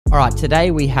All right,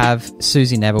 today we have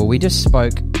Suzi Nevell. We just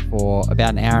spoke for about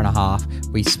an hour and a half.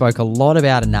 We spoke a lot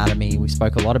about anatomy. We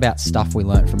spoke a lot about stuff we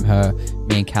learned from her,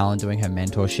 me and Callan doing her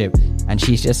mentorship. And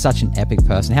she's just such an epic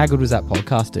person. How good was that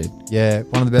podcast, dude? Yeah,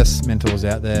 one of the best mentors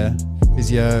out there.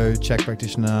 Physio, CHEK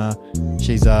practitioner.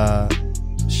 She's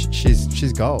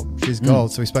gold. She's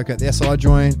gold. So we spoke about the SI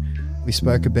joint. We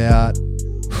spoke about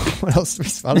what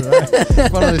else? I don't know.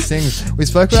 One of those things we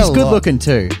spoke about. She's good looking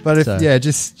too. But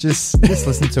just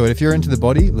listen to it. If you're into the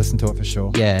body, listen to it for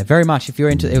sure. Yeah, very much. If you're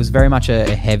into, it was very much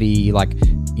a heavy like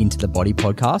into the body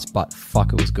podcast, but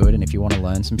fuck, it was good. And if you want to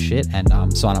learn some shit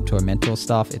and sign up to her mentor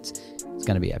stuff, it's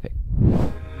going to be epic.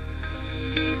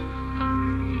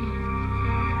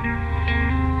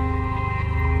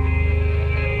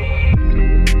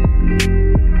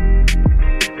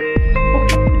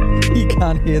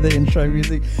 Can't hear the intro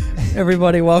music.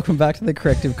 Everybody, welcome back to the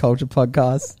Corrective Culture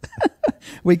Podcast.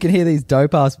 We can hear these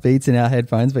dope ass beats in our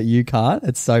headphones, but you can't.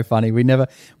 It's so funny. We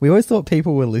always thought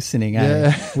people were listening.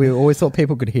 Yeah. We always thought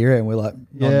people could hear it, and we're like,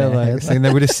 and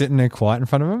they were just sitting there quiet in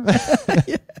front of them.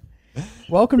 Yeah.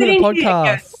 Welcome to the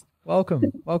podcast. Welcome.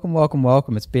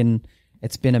 It's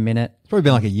been a minute. It's probably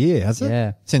been like a year, has it?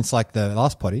 Yeah. Since like the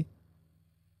last potty.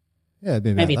 Yeah, it'd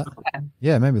been about maybe that. longer.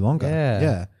 Yeah, maybe longer.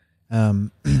 Yeah.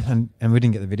 And we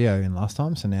didn't get the video in last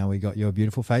time, so now we got your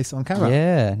beautiful face on camera.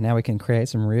 Yeah, now we can create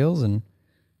some reels and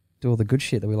do all the good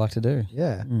shit that we like to do.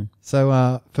 Yeah.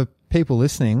 So for people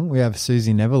listening, we have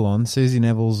Suzi Nevell on. Suzi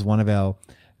Nevell's one of our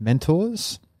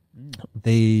mentors,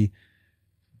 the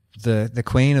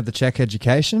queen of the CHEK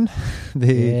education,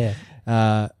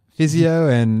 physio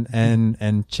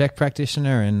and CHEK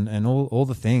practitioner and all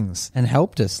the things. And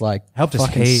helped us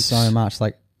heaps. so much.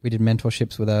 Like, we did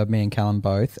mentorships with her, me and Callan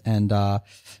both. And,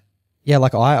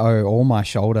 like I owe all my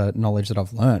shoulder knowledge that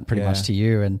I've learned pretty much to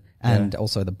you and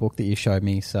also the book that you showed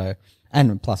me. So,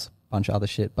 and plus a bunch of other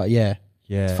shit. But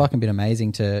it's fucking been amazing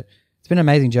it's been an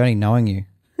amazing journey knowing you.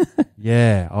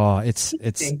 Yeah. Oh, it's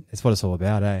what it's all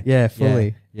about, eh? Yeah,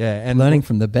 fully. Yeah. And learning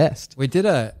from the best. We did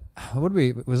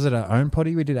was it our own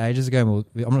potty we did ages ago?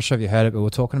 I'm not sure if you heard it, but we're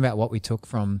talking about what we took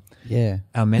from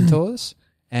our mentors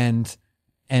and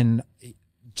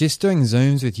just doing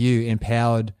Zooms with you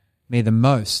empowered me the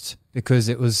most because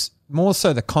it was more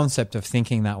so the concept of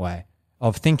thinking that way,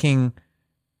 of thinking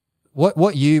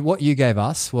what you gave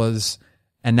us was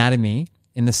anatomy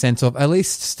in the sense of at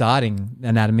least starting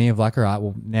anatomy of like, all right,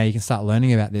 well, now you can start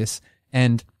learning about this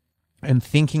and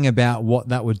thinking about what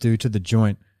that would do to the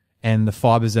joint and the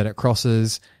fibers that it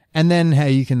crosses, and then how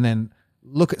you can then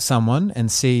look at someone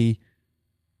and see,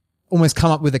 almost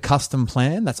come up with a custom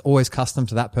plan that's always custom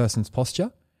to that person's posture.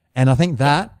 And I think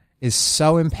that is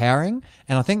so empowering.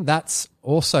 And I think that's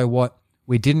also what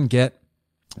we didn't get.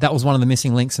 That was one of the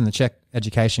missing links in the CHEK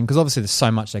education, because obviously there's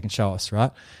so much they can show us,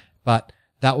 right? But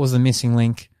that was the missing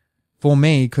link for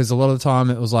me, because a lot of the time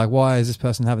it was like, why is this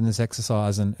person having this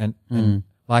exercise? And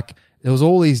like there was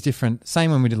all these different, same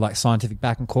when we did like scientific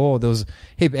back and core, there was a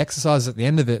heap of exercises at the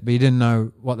end of it, but you didn't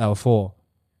know what they were for.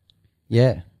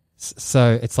 Yeah.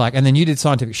 So it's like, and then you did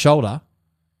scientific shoulder,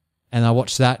 and I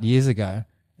watched that years ago.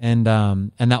 And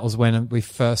that was when we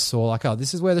first saw like, oh,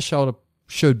 this is where the shoulder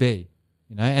should be,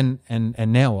 you know,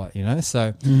 and now what, you know?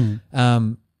 So,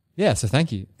 so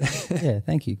thank you. Yeah,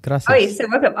 thank you. Gracias. Oh, you're so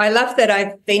welcome. I love that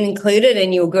I've been included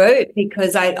in your group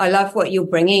because I love what you're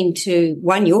bringing to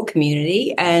your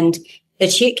community and the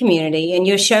CHEK community. And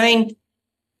you're showing,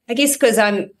 I guess, because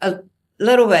I'm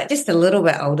just a little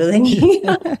bit older than you,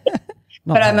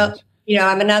 but I'm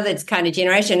another kind of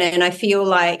generation, and I feel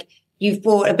like you've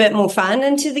brought a bit more fun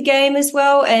into the game as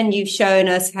well, and you've shown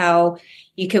us how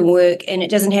you can work, and it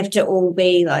doesn't have to all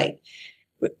be like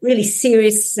really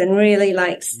serious and really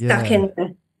like stuck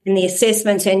in the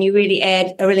assessments, and you really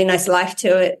add a really nice life to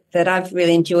it that I've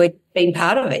really enjoyed being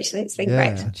part of. Actually, it's been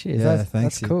great. Cheers. Yeah,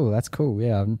 that's cool. That's cool.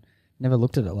 Yeah, I've never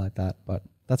looked at it like that, but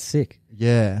that's sick.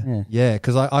 Yeah.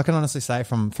 Because I can honestly say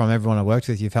from everyone I worked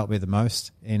with, you've helped me the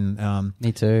most in.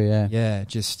 Me too. Yeah.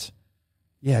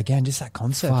 Yeah. Again, just that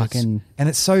concept. And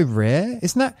it's so rare,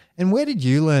 isn't that? And where did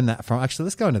you learn that from? Actually,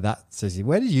 let's go into that, Suzi.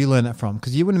 Where did you learn that from?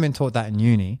 Because you wouldn't have been taught that in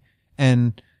uni.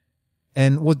 And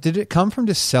did it come from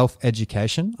just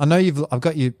self-education? I know you've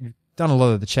done a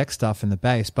lot of the CHEK stuff in the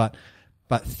base, but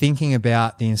thinking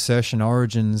about the insertion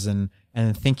origins and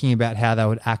thinking about how they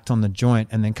would act on the joint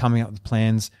and then coming up with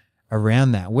plans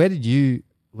around that. Where did you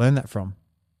learn that from?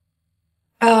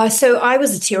 So I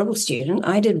was a terrible student.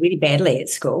 I did really badly at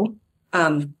school.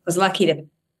 Was lucky to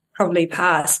probably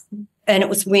pass. And it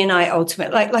was when I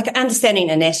ultimately, like understanding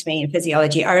anatomy and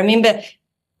physiology. I remember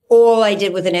all I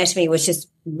did with anatomy was just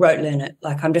rote learn it.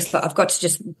 Like I'm just like, I've got to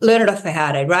just learn it off by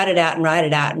heart. I'd write it out and write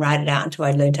it out and write it out until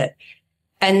I learned it.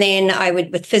 And then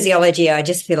with physiology, I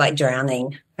just feel like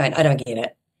drowning. I don't get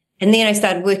it. And then I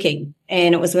started working.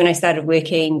 And it was when I started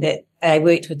working that I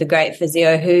worked with the great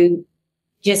physio who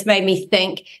just made me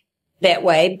think that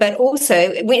way. But also,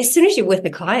 as soon as you're with the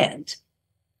client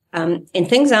and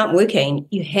things aren't working,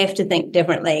 you have to think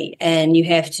differently, and you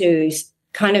have to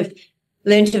kind of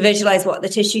learn to visualize what the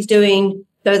tissue's doing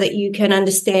so that you can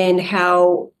understand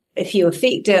how, if you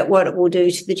affect it, what it will do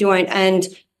to the joint. And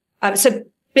so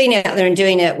being out there and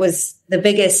doing it was the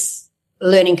biggest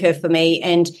learning curve for me.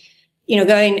 And,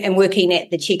 going and working at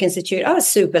the CHEK Institute, I was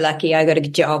super lucky. I got a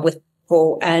job with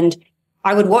Paul, and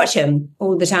I would watch him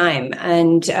all the time.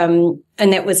 And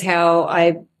that was how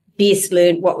I best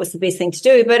learned what was the best thing to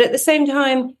do. But at the same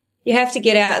time, you have to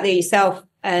get out there yourself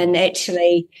and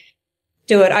actually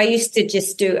do it. I used to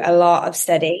just do a lot of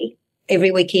study.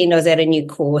 Every weekend I was at a new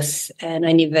course, and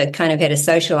I never kind of had a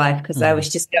social life because I was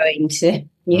just going to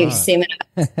new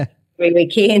seminars every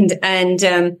weekend.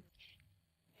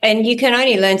 And you can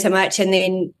only learn so much. And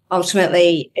then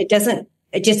ultimately it just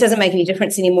doesn't make any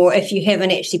difference anymore if you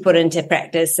haven't actually put it into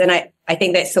practice. And I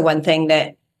think that's the one thing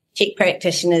that CHEK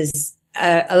practitioners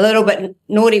are a little bit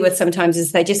naughty with sometimes,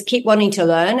 is they just keep wanting to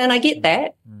learn. And I get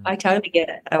that. I totally get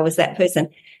it. I was that person.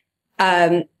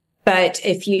 But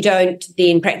if you don't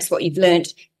then practice what you've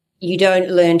learned, you don't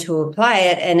learn to apply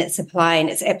it, and it's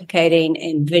applicating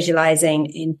and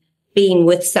visualizing and being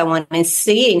with someone and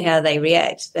seeing how they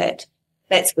react.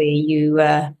 That's where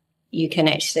you can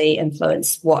actually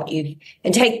influence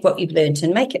and take what you've learned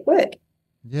and make it work.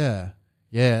 Yeah.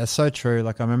 Yeah. It's so true.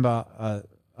 Like I remember,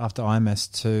 after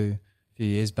IMS2 a few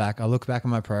years back, I look back at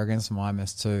my programs from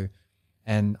IMS2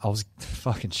 and I was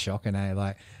fucking shocking,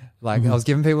 I was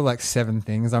giving people like 7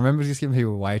 things. I remember just giving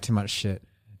people way too much shit.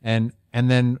 And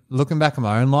then looking back at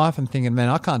my own life and thinking, man,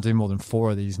 I can't do more than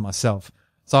 4 of these myself.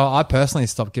 So I personally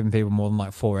stopped giving people more than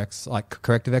like 4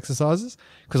 corrective exercises,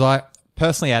 because I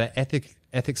personally had an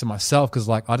ethics of myself, because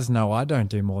like I just know I don't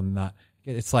do more than that.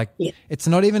 It's like It's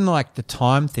not even like the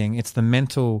time thing, it's the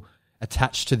mental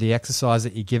attached to the exercise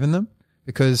that you're giving them,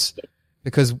 because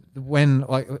when,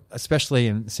 like, especially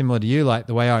and similar to you, like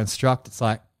the way I instruct, it's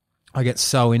like I get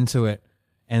so into it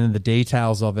and the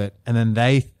details of it, and then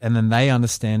they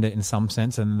understand it in some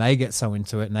sense, and they get so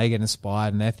into it and they get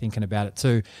inspired and they're thinking about it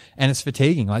too. And it's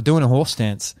fatiguing, like doing a horse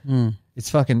stance. It's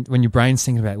fucking, when your brain's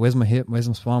thinking about where's my hip, where's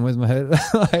my spine, where's my head.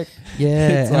 Like,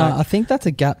 yeah, and I think that's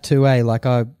a gap too. Like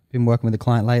I've been working with a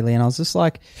client lately, and I was just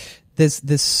like,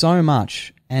 there's so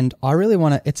much, and I really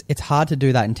want to. It's hard to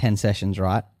do that in 10 sessions,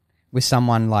 right? With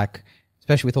someone, like,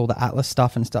 especially with all the Atlas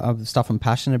stuff and stuff I'm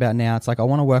passionate about now. It's like I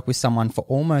want to work with someone for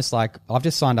almost like, I've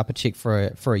just signed up a chick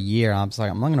for a year, and I'm just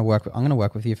like, I'm going to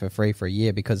work with you for free for a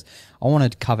year, because I want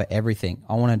to cover everything.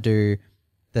 I want to do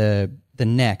the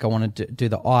neck, I want to do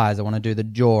the eyes, I want to do the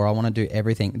jaw, I want to do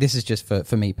everything. This is just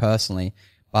for me personally,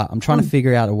 but I'm trying to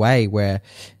figure out a way where,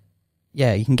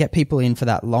 you can get people in for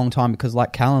that long time, because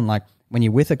like Callan, like when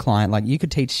you're with a client, like you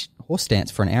could teach horse stance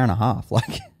for an hour and a half,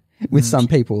 like with some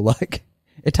people, like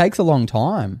it takes a long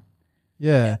time.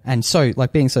 Yeah. And so,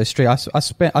 like, being so strict, I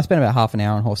spent about half an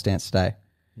hour on horse stance today.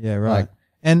 Yeah, right.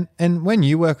 Like, and when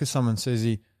you work with someone,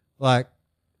 Suzi, like,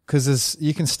 because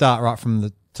you can start right from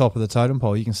the top of the totem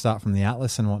pole, you can start from the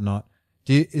Atlas and whatnot.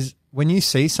 When you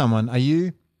see someone, are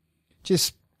you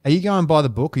going by the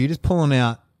book, or are you just pulling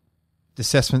out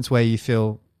assessments where you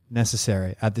feel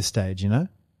necessary at this stage,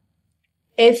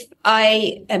 If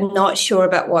I am not sure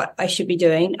about what I should be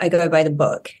doing, I go by the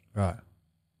book. Right.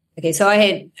 Okay, so I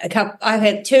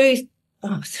had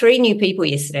 3 new people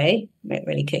yesterday. That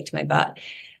really kicked my butt.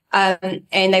 And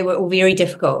they were all very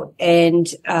difficult. And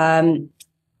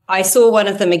I saw one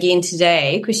of them again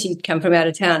today because she'd come from out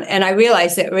of town. And I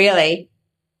realized that really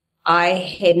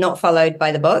I had not followed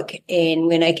by the book. And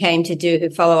when I came to do her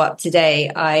follow-up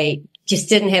today, I just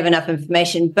didn't have enough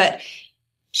information. But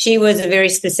she was a very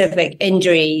specific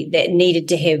injury that needed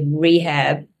to have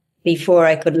rehab before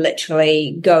I could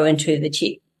literally go into the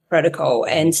CHEK protocol.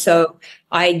 And so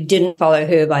I didn't follow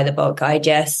her by the book. I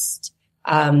just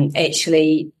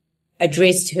actually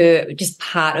addressed her, just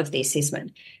part of the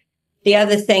assessment. The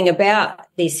other thing about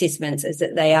the assessments is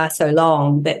that they are so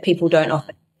long that people don't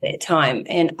offer that time.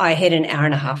 And I had an hour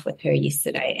and a half with her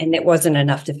yesterday, and that wasn't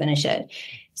enough to finish it.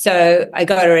 So I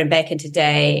got her back in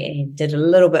today and did a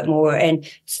little bit more. And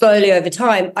slowly over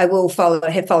time, I will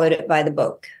have followed it by the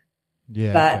book.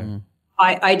 Yeah. But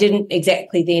I didn't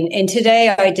exactly then. And today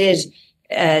I did,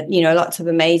 lots of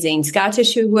amazing scar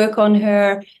tissue work on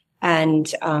her, and,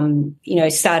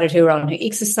 started her on her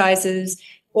exercises,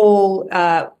 all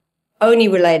only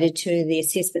related to the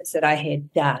assessments that I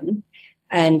had done.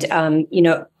 And,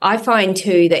 I find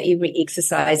too that every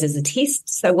exercise is a test.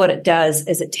 So what it does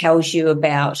is it tells you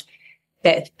about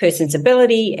that person's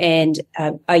ability, and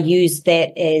I use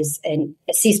that as an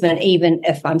assessment even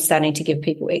if I'm starting to give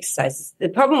people exercises. The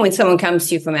problem when someone comes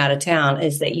to you from out of town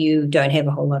is that you don't have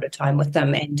a whole lot of time with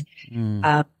them, and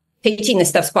teaching this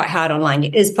stuff's quite hard online.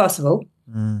 It is possible,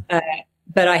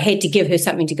 but I had to give her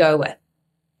something to go with.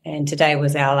 And today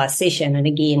was our last session, and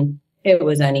again, it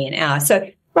was only an hour. So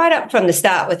right up from the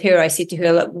start with her, I said to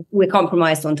her, look, we're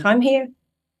compromised on time here.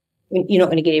 You're not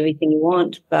going to get everything you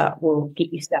want, but we'll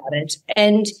get you started.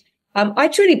 And I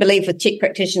truly believe with CHEK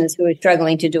practitioners who are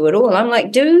struggling to do it all, I'm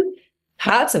like, do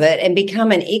parts of it and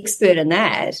become an expert in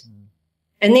that,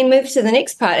 and then move to the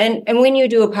next part. And when you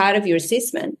do a part of your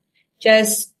assessment,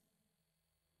 just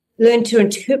learn to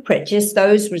interpret just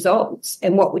those results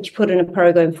and what would you put in a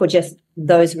program for just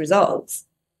those results.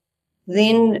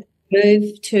 Then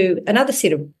move to another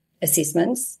set of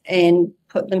assessments and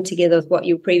put them together with what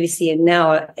you previously and now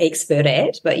are expert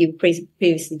at, but you were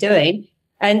previously doing,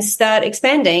 and start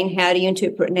expanding. How do you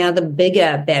interpret now the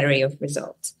bigger battery of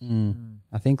results?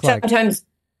 I think sometimes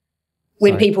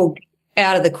when people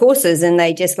out of the courses and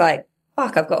they just like,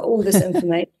 fuck, I've got all this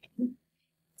information.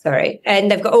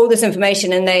 And they've got all this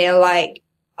information and they are like,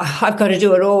 oh, I've got to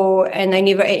do it all, and they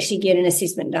never actually get an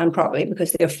assessment done properly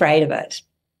because they're afraid of it.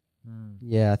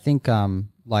 Yeah, I think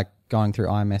like going through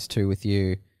IMS2 with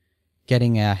you,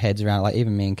 getting our heads around, like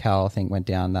even me and Cal, I think, went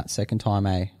down that second time,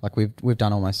 like we've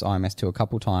done almost IMS2 a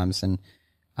couple times, and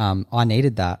I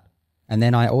needed that. And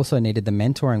then I also needed the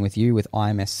mentoring with you with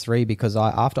IMS3, because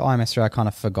after IMS3 I kind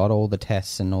of forgot all the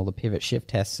tests and all the pivot shift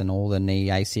tests and all the knee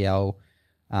ACL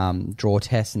draw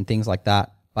tests and things like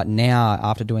that. But now,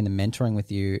 after doing the mentoring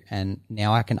with you, and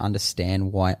now I can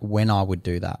understand when I would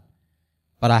do that.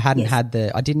 But I hadn't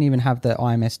I didn't even have the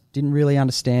IMS, didn't really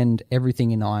understand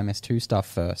everything in the IMS2 stuff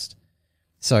first.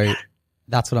 So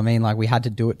that's what I mean. Like, we had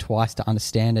to do it twice to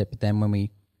understand it. But then when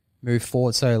we move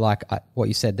forward, so like what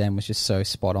you said then was just so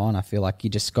spot on. I feel like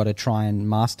you just got to try and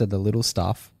master the little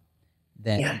stuff.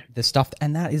 Then the stuff,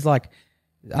 and that is like,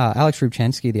 Alex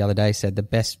Rubchansky the other day said the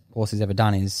best course he's ever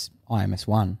done is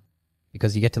IMS1,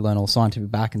 because you get to learn all scientific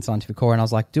back and scientific core. And I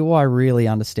was like, do I really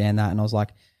understand that? And I was like,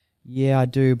 yeah, I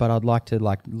do, but I'd like to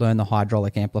like learn the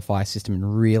hydraulic amplifier system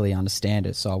and really understand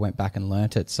it. So I went back and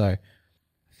learnt it. So I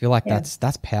feel like that's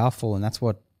powerful, and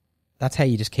that's how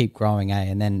you just keep growing,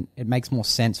 and then it makes more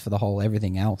sense for the whole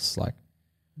everything else. Like,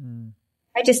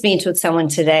 I just mentored someone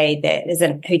today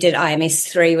who did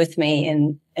IMS3 with me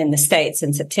in the States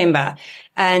in September,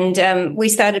 and we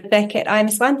started back at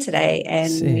IMS1 today,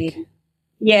 and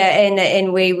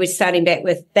we were starting back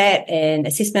with that and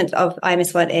assessment of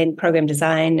IMS1 and program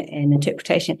design and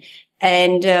interpretation,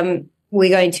 and we're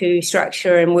going to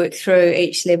structure and work through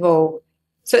each level.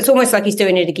 So it's almost like he's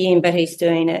doing it again, but he's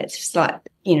doing it just like,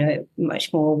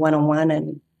 much more one-on-one,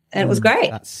 and it was great.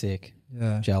 That's sick.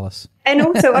 Yeah. Jealous. And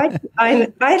also what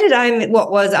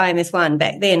was IMS1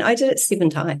 back then. I did it 7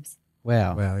 times.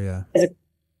 Wow. Yeah.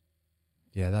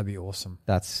 Yeah, that'd be awesome.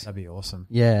 That'd be awesome.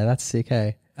 Yeah, that's sick,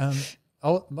 hey.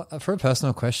 For a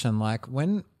personal question, like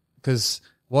because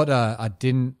what I've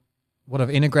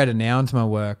integrated now into my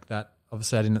work that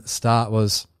obviously I didn't at the start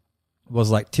was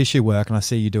like tissue work, and I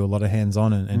see you do a lot of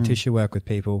hands-on and tissue work with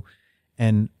people,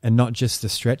 and not just the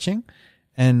stretching.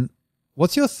 And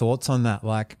what's your thoughts on that?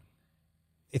 Like,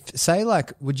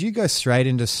 would you go straight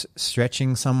into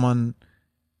stretching someone,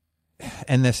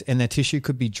 and their tissue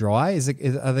could be dry?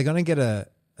 Are they going to get a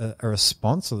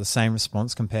response, or the same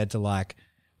response compared to like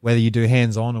whether you do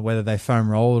hands-on or whether they foam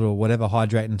rolled or whatever,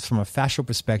 hydrating from a fascial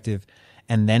perspective,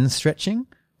 and then stretching?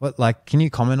 Can you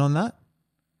comment on that?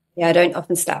 Yeah, I don't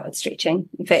often start with stretching.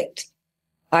 In fact,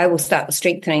 I will start with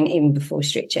strengthening even before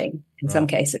stretching in some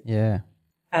cases. Yeah.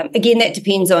 Again, that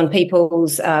depends on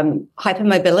people's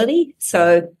hypermobility.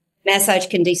 So massage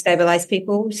can destabilize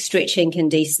people. Stretching can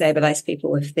destabilize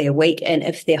people if they're weak, and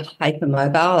if they're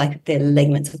hypermobile, like if their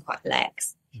ligaments are quite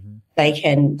lax, they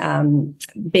can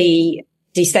be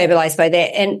destabilized by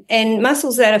that. And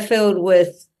muscles that are filled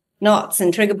with knots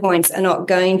and trigger points are not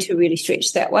going to really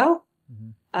stretch that well.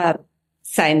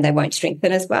 Same, they won't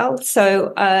strengthen as well.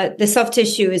 So the soft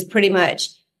tissue is pretty much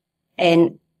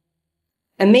an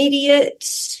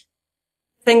immediate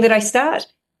thing that I start,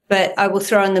 but I will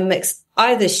throw in the mix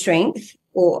either strength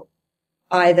or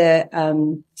either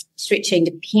stretching,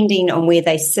 depending on where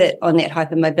they sit on that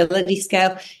hypermobility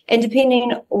scale, and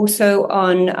depending also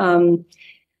on,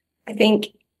 I think,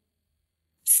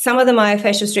 some of the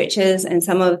myofascial stretches and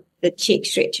some of the CHEK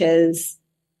stretches,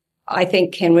 I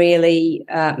think, can really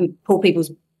pull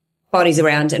people's bodies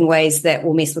around in ways that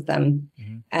will mess with them.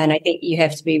 Mm-hmm. And I think you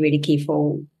have to be really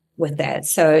careful with that.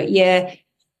 So, yeah,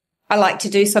 I like to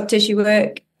do soft tissue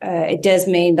work. It does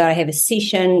mean that I have a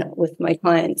session with my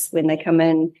clients when they come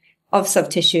in of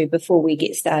soft tissue before we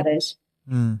get started.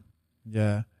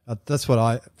 Yeah, that's what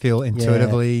I feel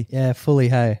intuitively. Yeah, fully,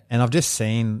 hey. And I've just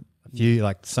seen a few,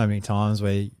 like so many times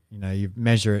where, you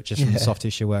measure it just from the soft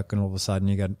tissue work and all of a sudden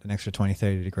you got an extra 20,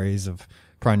 30 degrees of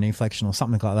prone knee flexion or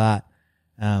something like that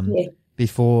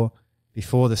before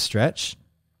the stretch.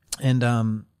 And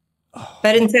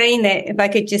but in saying that, if I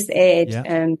could just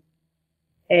add,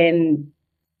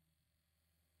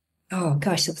 oh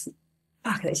gosh, that's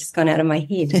just gone out of my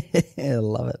head. I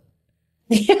love it.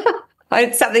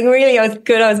 It's something really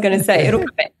good I was going to say. It'll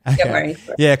come back. Okay. Don't worry.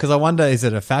 Yeah, because I wonder, is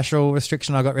it a fascial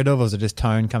restriction I got rid of, or is it just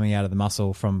tone coming out of the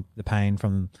muscle from the pain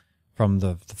from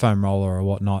the foam roller or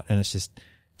whatnot, and it's just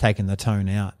taking the tone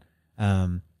out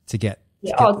to get.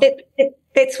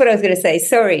 That's what I was going to say.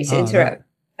 Sorry to interrupt.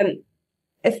 Right.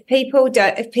 If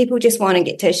people just want to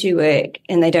get tissue work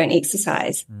and they don't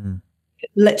exercise,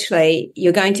 literally,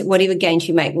 you're going to whatever gains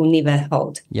you make will never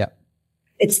hold. Yep.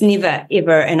 It's never,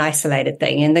 ever an isolated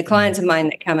thing. And the clients of mine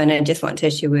that come in and just want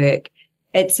tissue work,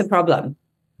 it's a problem.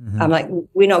 I'm like,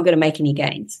 we're not going to make any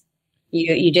gains.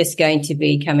 You're just going to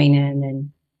be coming in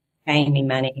and paying me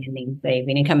money and then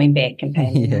leaving and coming back and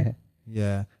paying me money.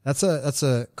 Yeah. That's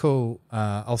a cool,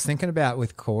 I was thinking about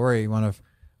with Corey, one of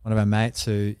our mates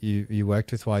who you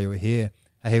worked with while you were here.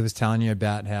 He was telling you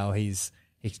about how his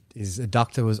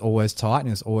adductor was always tight and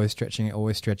he was always stretching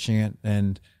it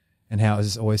and how it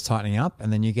was always tightening up,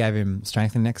 and then you gave him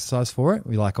strengthening exercise for it.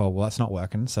 We're like, oh, well, that's not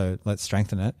working, so let's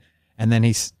strengthen it. And then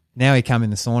now he come in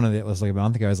the sauna that was like a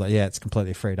month ago. He's like, yeah, it's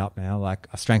completely freed up now. Like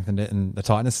I strengthened it and the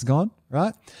tightness is gone,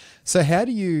 right? So how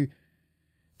do you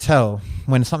tell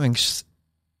when something's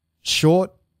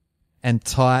short and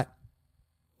tight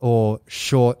or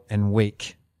short and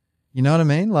weak? You know what I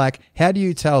mean? Like how do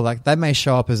you tell? Like they may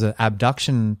show up as an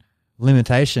abduction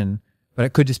limitation, but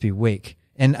it could just be weak.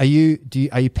 And are you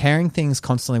pairing things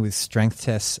constantly with strength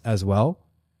tests as well?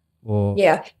 Or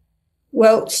yeah,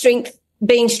 well,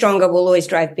 being stronger will always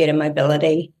drive better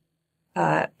mobility,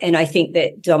 and I think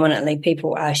that dominantly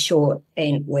people are short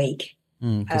and weak.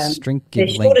 Strength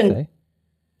gives length.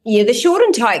 Yeah, the short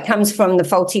and tight comes from the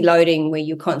faulty loading where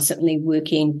you're constantly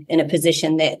working in a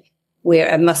position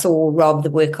where a muscle will rob the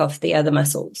work off the other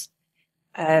muscles,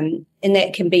 and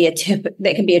that can be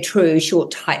a true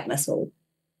short tight muscle.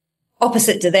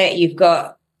 Opposite to that, you've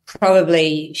got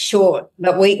probably short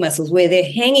but weak muscles where they're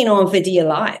hanging on for dear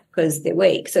life because they're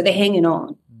weak. So they're hanging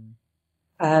on.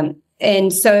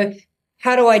 And so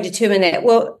how do I determine that?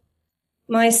 Well,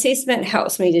 my assessment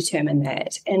helps me determine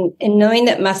that. And knowing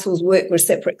that muscles work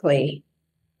reciprocally,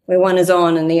 where one is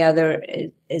on and the other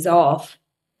is off,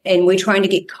 and we're trying to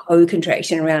get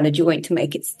co-contraction around a joint to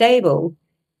make it stable,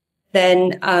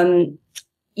 then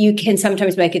you can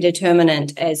sometimes make a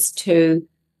determinant as to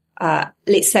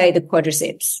let's say the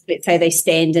quadriceps, let's say they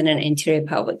stand in an anterior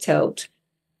pelvic tilt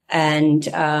and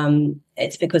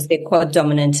it's because they're quad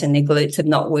dominant and their glutes have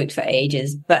not worked for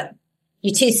ages, but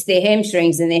you test their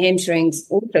hamstrings and their hamstrings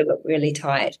also look really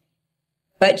tight.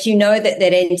 But you know that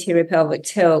anterior pelvic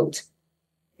tilt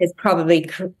is probably,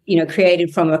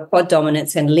 created from a quad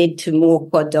dominance and led to more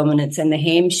quad dominance, and the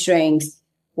hamstrings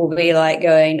will be like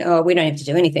going, oh, we don't have to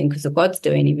do anything because the quad's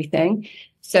doing everything.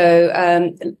 So,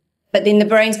 but then the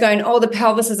brain's going, oh, the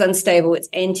pelvis is unstable. It's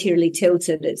anteriorly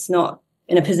tilted. It's not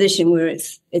in a position where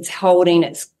it's holding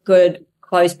its good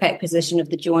closed pack position of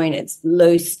the joint. It's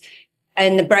loose.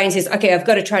 And the brain says, okay, I've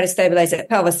got to try to stabilize that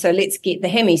pelvis. So let's get the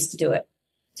hammies to do it.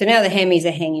 So now the hammies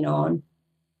are hanging on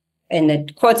and the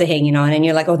quads are hanging on, and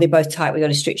you're like, oh, they're both tight. We've got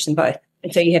to stretch them both.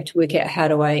 And so you have to work out, how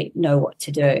do I know what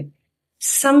to do?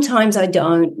 Sometimes I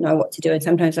don't know what to do. And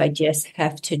sometimes I just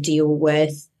have to deal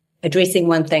with addressing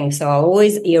one thing. So I'll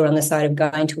always err on the side of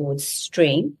going towards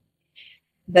strength.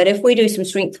 But if we do some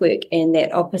strength work and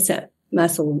that opposite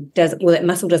muscle that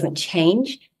muscle doesn't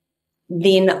change,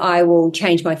 then I will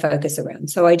change my focus around.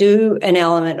 So I do an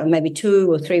element of maybe 2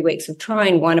 or 3 weeks of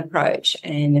trying one approach.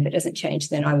 And if it doesn't change,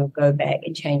 then I will go back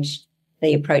and change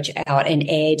the approach out and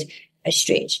add a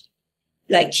stretch.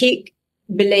 Like CHEK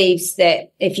believes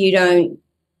that if you don't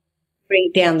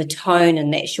bring down the tone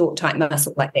in that short, tight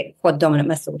muscle, like that quad dominant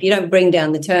muscle, if you don't bring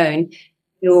down the tone,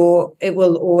 it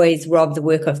will always rob the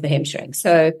work of the hamstring.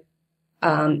 So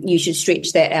you should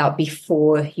stretch that out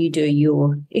before you do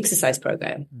your exercise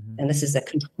program. Mm-hmm. And this is a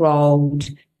controlled,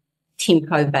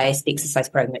 tempo-based exercise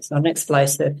program. It's not an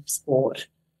explosive sport.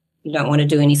 You don't want to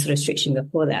do any sort of stretching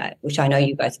before that, which I know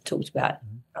you guys have talked about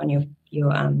on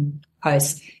your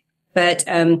posts. But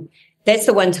that's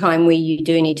the one time where you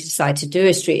do need to decide to do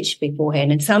a stretch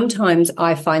beforehand. And sometimes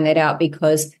I find that out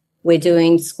because we're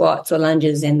doing squats or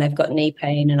lunges and they've got knee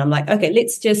pain. And I'm like, okay,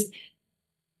 let's just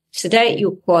sedate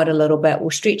your quad a little bit. We'll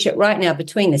stretch it right now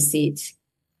between the sets.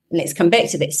 And let's come back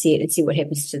to that set and see what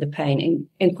happens to the pain.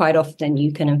 And quite often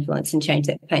you can influence and change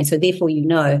that pain. So therefore,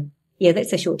 yeah,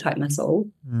 that's a short tight muscle.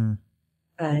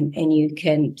 And you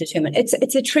can determine.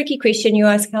 It's a tricky question you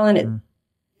ask, Callan.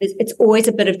 It's always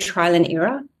a bit of trial and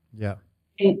error. Yeah.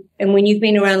 And when you've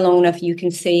been around long enough, you can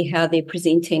see how they're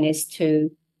presenting as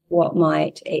to what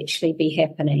might actually be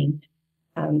happening.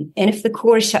 And if the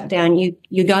core is shut down,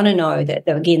 you're going to know that,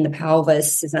 again, the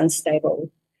pelvis is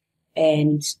unstable.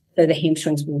 And so the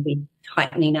hamstrings will be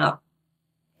tightening up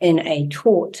in a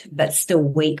taut but still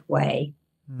weak way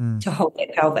to hold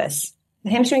that pelvis. The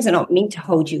hamstrings are not meant to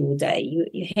hold you all day.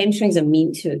 Your hamstrings are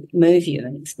meant to move you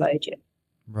and explode you.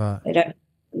 Right.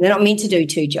 They're not meant to do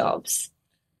two jobs.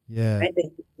 Yeah. Right?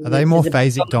 Are they more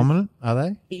phasic dominant? Are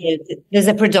they? Yeah. There's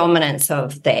a predominance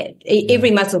of that.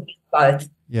 Every muscle has both.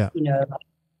 Yeah. Like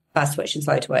fast twitch and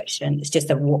slow twitch, and it's just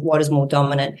what is more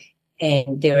dominant.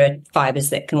 And there are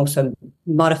fibers that can also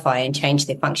modify and change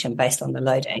their function based on the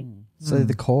loading. So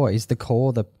the core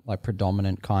the like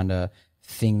predominant kind of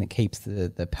thing that keeps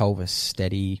the pelvis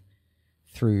steady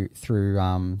through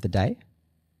the day,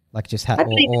 like just or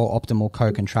optimal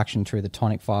co-contraction through the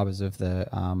tonic fibers of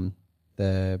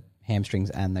the hamstrings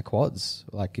and the quads.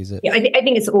 Like, is it? Yeah, I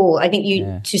think it's all. I think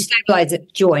to stabilize the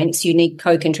joints, you need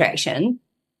co-contraction,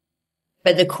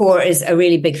 but the core is a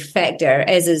really big factor,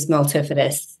 as is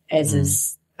multifidus, as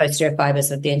is posterior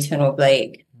fibers of the internal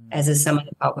oblique, as is some of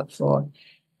the pelvic floor.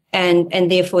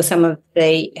 And therefore some of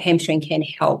the hamstring can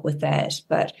help with that.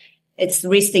 But it's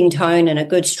resting tone and a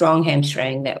good strong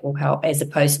hamstring that will help, as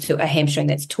opposed to a hamstring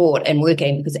that's taut and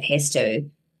working because it has to,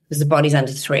 because the body's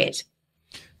under threat.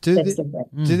 Do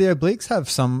the obliques have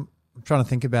some, I'm trying to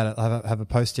think about it, have a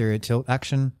posterior tilt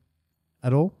action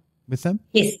at all with them?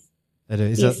 Yes. They do.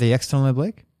 Is that the external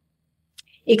oblique?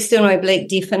 External oblique,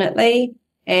 definitely.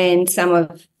 And some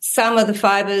of the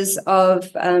fibers of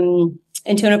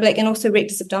internal oblique and also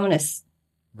rectus abdominis.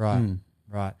 Right,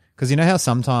 right. Because you know how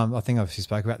sometimes, I think I've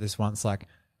spoke about this once, like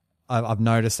I've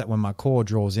noticed that when my core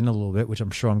draws in a little bit, which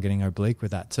I'm sure I'm getting oblique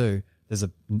with that too, there's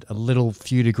a little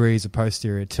few degrees of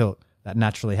posterior tilt that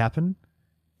naturally happen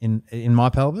in my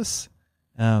pelvis.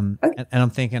 And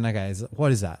I'm thinking, okay,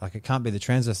 what is that? Like, it can't be the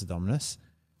transverse abdominis.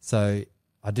 So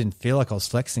I didn't feel like I was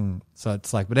flexing. So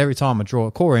it's like, but every time I draw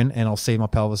a core in and I'll see my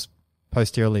pelvis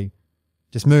posteriorly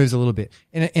just moves a little bit,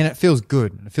 and it feels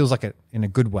good. It feels like it in a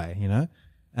good way, you know?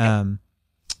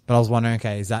 But I was wondering,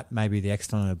 okay, is that maybe the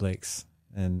external obliques?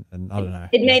 And I don't know.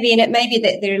 It may be, and it may be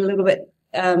that they're a little bit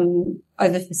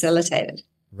over-facilitated.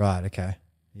 Right, okay.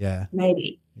 Yeah.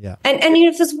 Maybe. Yeah. And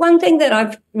if there's one thing that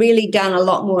I've really done a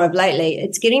lot more of lately,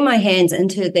 it's getting my hands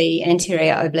into the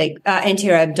anterior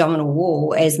abdominal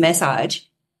wall as massage,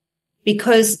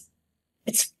 because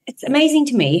it's amazing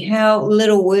to me how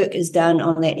little work is done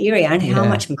on that area and how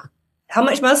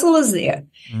much muscle is there.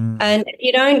 And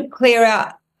you don't clear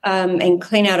out and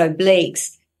clean out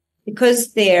obliques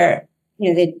because they're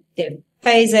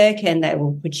phasic and they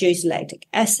will produce lactic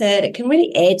acid. It can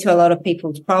really add to a lot of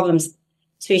people's problems,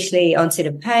 especially onset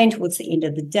of pain towards the end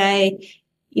of the day.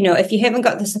 You know, if you haven't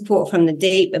got the support from the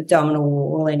deep abdominal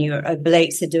wall and your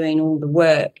obliques are doing all the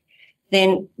work,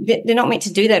 then they're not meant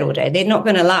to do that all day. They're not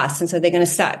going to last. And so they're going to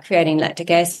start creating lactic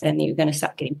acid, and you're going to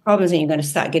start getting problems, and you're going to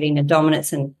start getting a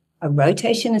dominance and a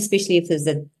rotation, especially if there's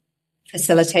a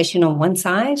facilitation on one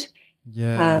side.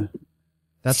 Yeah.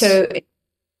 So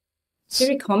it's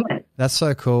very common. That's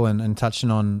so cool. And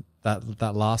touching on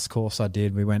that last course I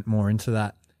did, we went more into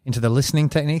the listening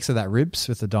techniques of that ribs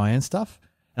with the Diane stuff.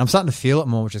 And I'm starting to feel it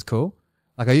more, which is cool.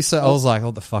 Like I was like,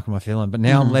 what the fuck am I feeling? But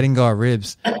now I'm letting go of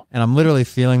ribs and I'm literally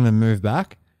feeling them move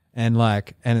back, and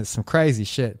it's some crazy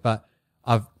shit. But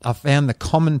I've found the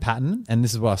common pattern, and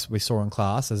this is what we saw in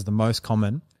class as the most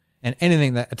common, and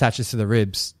anything that attaches to the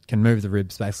ribs can move the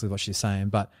ribs, basically what she's saying.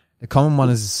 But the common one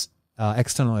is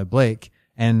external oblique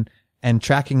and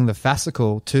tracking the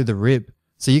fascicle to the rib.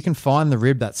 So you can find the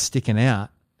rib that's sticking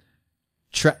out,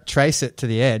 trace it to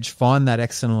the edge, find that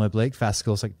external oblique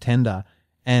fascicle, it's like tender,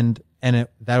 and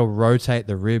that'll rotate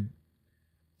the rib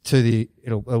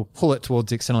it'll pull it towards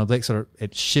the external oblique, so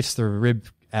it shifts the rib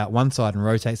out one side and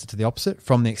rotates it to the opposite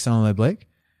from the external oblique.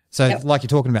 So like you're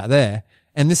talking about there,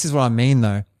 and this is what I mean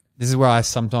though, this is where I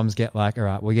sometimes get like, all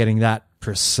right, we're getting that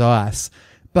precise,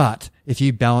 but if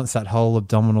you balance that whole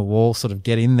abdominal wall, sort of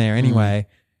get in there anyway,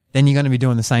 then you're going to be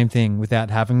doing the same thing without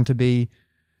having to be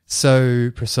so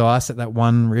precise at that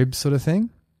one rib sort of thing.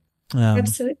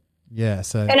 Absolutely. Yeah.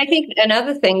 So, and I think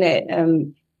another thing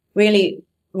that really,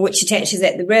 which attaches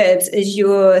at the ribs, is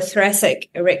your thoracic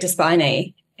erector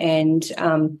spinae and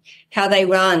how they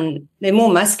run. They're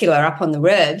more muscular up on the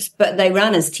ribs, but they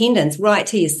run as tendons right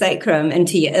to your sacrum and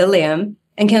to your ilium,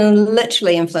 and can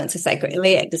literally influence the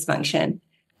sacroiliac dysfunction.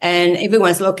 And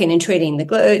everyone's looking and treating the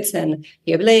glutes and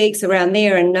the obliques around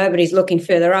there, and nobody's looking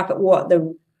further up at what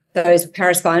those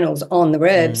paraspinals on the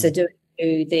ribs are doing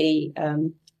to the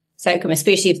sacrum,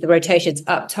 especially if the rotation's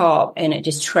up top and it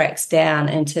just tracks down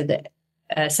into the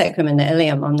sacrum and the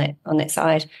ilium on that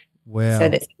side. Wow.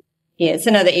 So it's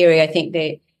another area I think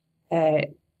that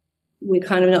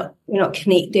we're not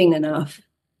connecting enough.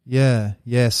 Yeah,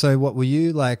 yeah. So what will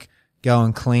you like go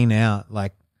and clean out,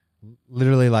 like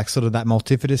literally like sort of that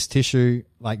multifidus tissue,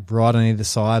 like right on either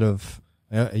side of,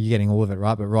 are you getting all of it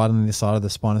right, but right on the side of the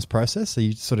spinous process? Are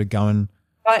you sort of going?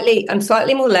 I'm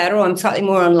slightly more lateral. I'm slightly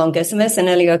more on longissimus and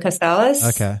iliocostalis.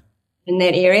 Okay. In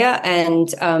that area. And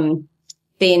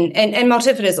then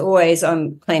multifidus always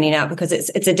I'm cleaning out because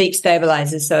it's a deep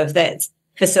stabilizer. So if that's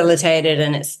facilitated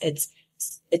and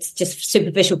it's just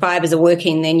superficial fibers are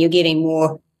working, then you're getting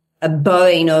more a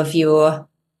bowing of your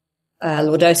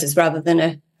lordosis rather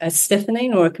than a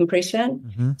stiffening or a compression.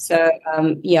 Mm-hmm. So,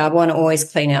 I want to always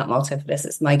clean out multifidus.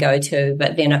 It's my go-to.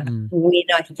 But then when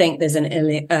I think there's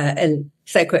a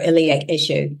sacroiliac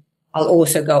issue, I'll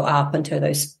also go up into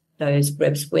those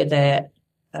ribs where the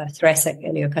thoracic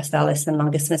iliocostalis and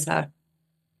longissimus are.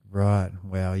 Right.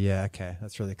 Wow. Yeah. Okay.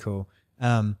 That's really cool.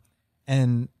 And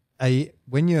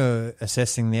when you're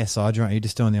assessing the SI joint, are you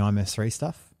just doing the IMS3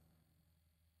 stuff?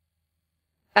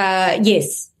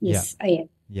 Yes, Yeah. I am.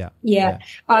 Yeah.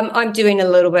 I'm doing a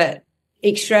little bit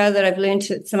extra that I've learned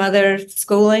at some other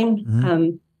schooling. Mm-hmm.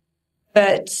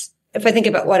 But if I think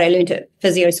about what I learned at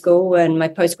physio school and my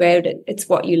postgrad, it's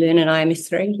what you learn in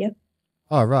IMS3. Yeah.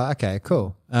 Oh, right. Okay,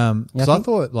 cool. So I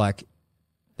thought like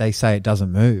they say it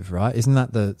doesn't move, right? Isn't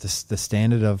that the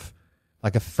standard of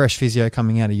like a fresh physio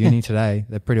coming out of uni today?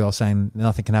 They're pretty well saying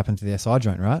nothing can happen to the SI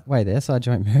joint, right? Wait, the SI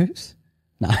joint moves?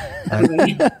 No. I'm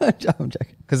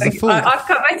joking. Because I've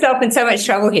got myself in so much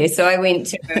trouble here. So I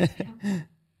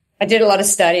did a lot of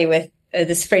study with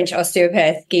this French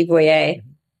osteopath, Guy Boyer,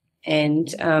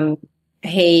 and I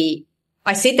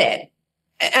said that.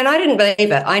 And I didn't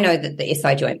believe it. I know that the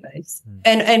SI joint moves.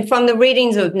 And from the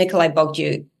readings of Nikolai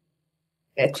Bogduk,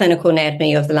 Clinical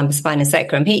Anatomy of the Lumbar Spine and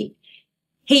Sacrum, he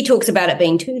talks about it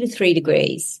being 2 to 3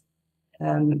 degrees.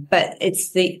 But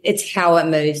it's how it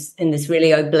moves in this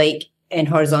really oblique and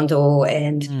horizontal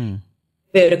and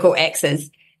vertical axis.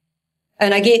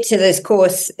 And I get to this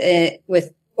course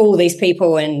with all these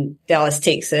people in Dallas,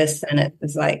 Texas, and it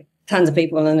was like tons of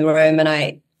people in the room. And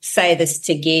I say this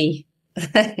to Guy.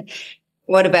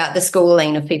 What about the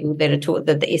schooling of people that are taught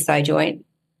that the SI joint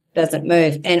doesn't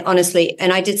move? And honestly,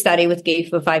 and I did study with Guy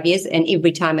for 5 years, and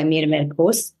every time I met him at a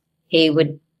course, he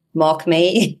would mock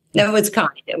me. No, it was kind.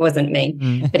 It wasn't me.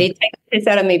 But he'd take the piss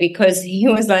out of me because he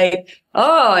was like,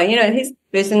 oh, he's the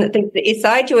person that thinks the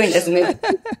SI joint doesn't move.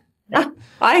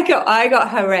 I got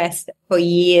harassed for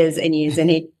years and years, and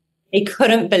he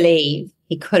couldn't believe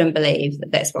that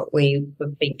that's what we were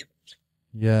being taught.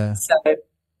 Yeah. So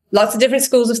lots of different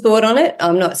schools of thought on it.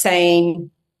 I'm not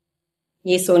saying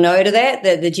yes or no to that.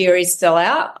 The jury's still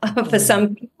out for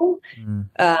some people.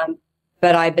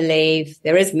 But I believe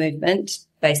there is movement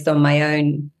based on my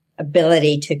own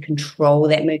ability to control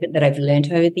that movement that I've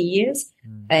learned over the years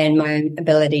and my own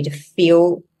ability to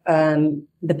feel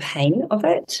the pain of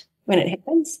it when it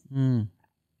happens.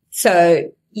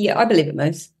 So, yeah, I believe it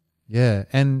moves. Yeah.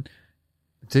 And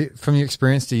from your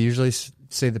experience, do you usually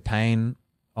see the pain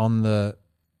on the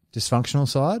dysfunctional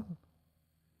side?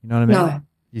 You know what I mean? No.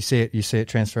 You see it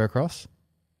transfer across?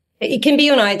 It can be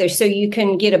on either. So you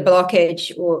can get a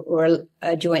blockage or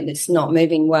a joint that's not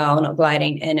moving well, not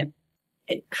gliding, and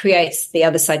it creates the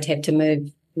other side to have to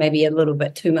move maybe a little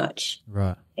bit too much.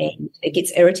 Right. And it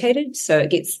gets irritated. So it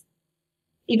gets,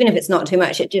 even if it's not too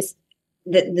much, it just,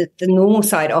 the normal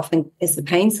side often is the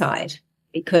pain side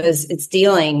because it's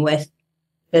dealing with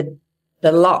the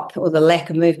lock or the lack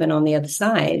of movement on the other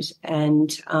side.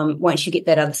 And once you get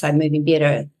that other side moving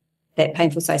better, that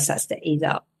painful side starts to ease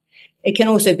up. It can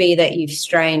also be that you've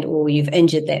strained or you've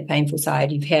injured that painful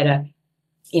side. You've had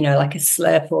like a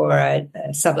slip or a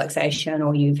subluxation,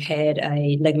 or you've had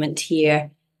a ligament tear,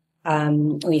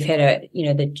 or you've had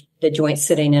the joint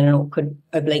sitting in an awkward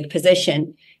oblique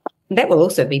position. That will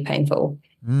also be painful.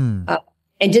 And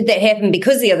did that happen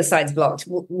because the other side's blocked?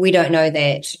 We don't know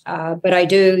that. But I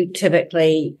do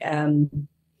typically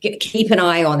keep an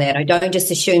eye on that. I don't just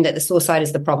assume that the sore side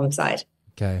is the problem side.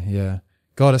 Okay, yeah.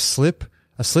 Got a slip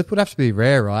A slip would have to be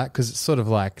rare, right? Because it's sort of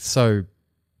like so,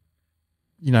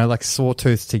 like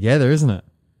sawtooth together, isn't it?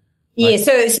 Yeah,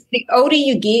 so the older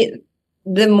you get,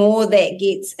 the more that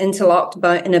gets interlocked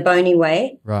in a bony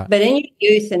way. Right. But in your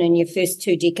youth and in your first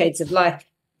 2 decades of life,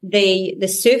 the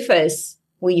surface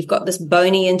where you've got this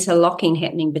bony interlocking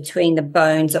happening between the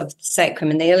bones of the sacrum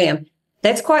and the ilium,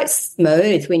 that's quite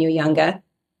smooth when you're younger.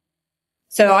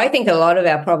 So I think a lot of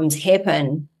our problems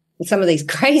happen with some of these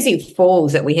crazy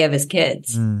falls that we have as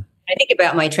kids. I think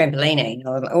about my trampolining,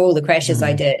 all the crashes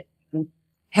I did,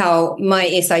 how my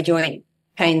SI joint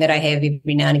pain that I have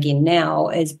every now and again now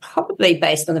is probably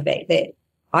based on the fact that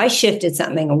I shifted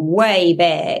something way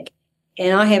back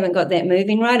and I haven't got that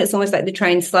moving right. It's almost like the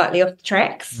train's slightly off the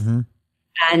tracks.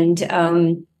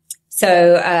 And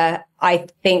so I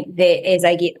think that as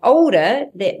I get older,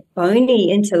 that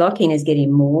bony interlocking is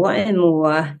getting more and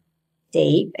more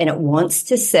deep, and it wants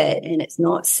to sit, and it's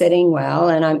not sitting well,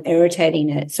 and I'm irritating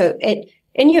it. So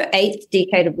in your 8th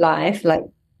decade of life, like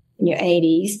in your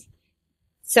 80s,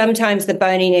 sometimes the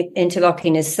bony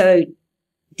interlocking is so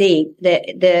deep that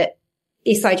the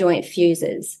SI joint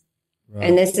fuses. Right.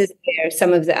 And this is where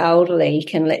some of the elderly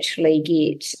can literally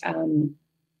get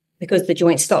because the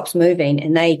joint stops moving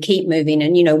and they keep moving.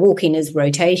 And, walking is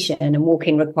rotation, and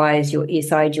walking requires your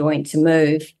SI joint to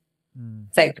move,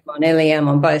 sacrum on ilium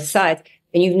on both sides.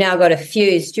 And you've now got a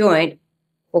fused joint.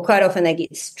 Well, quite often they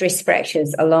get stress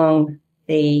fractures along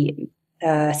the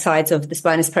sides of the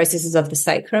spinous processes of the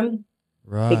sacrum.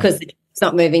 Right. Because it's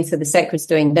not moving, so the sacrum's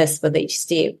doing this with each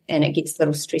step, and it gets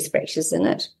little stress fractures in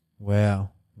it. Wow.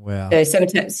 So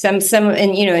sometimes,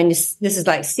 and this is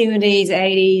like 70s,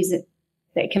 80s,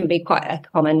 that can be quite a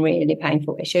common, really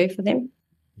painful issue for them.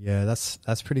 Yeah,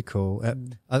 that's pretty cool.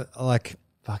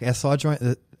 SI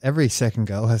joint. Every second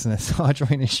girl has an SI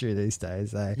joint issue these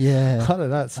days. Yeah, I don't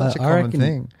know. It's such a common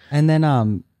thing. And then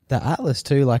the atlas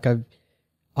too. Like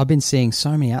I've been seeing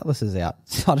so many atlases out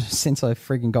since I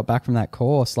freaking got back from that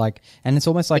course. And it's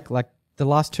almost like the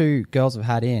last 2 girls I've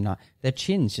had in, their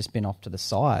chin's just been off to the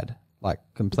side,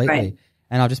 completely. Right.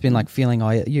 And I've just been feeling,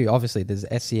 obviously there's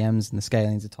SCMs and the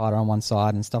scalenes are tighter on one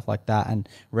side and stuff like that, and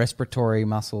respiratory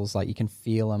muscles, you can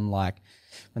feel them when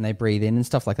they breathe in and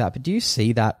stuff like that. But do you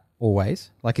see that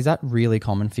always? Is that really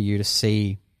common for you to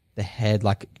see the head?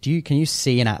 Can you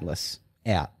see an atlas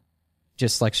out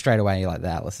just straight away, the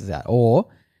atlas is out? Or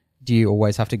do you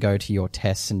always have to go to your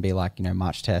tests and be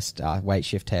march test, weight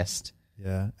shift test?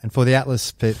 Yeah. And for the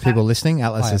atlas people listening,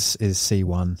 atlas is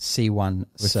C1.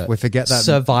 C1. We forget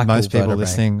that most people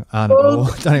listening don't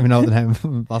even know what the name of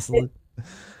the muscle is.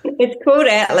 It's called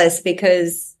atlas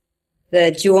because the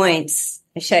joints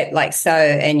are shaped like so,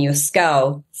 and your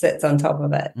skull sits on top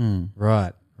of it.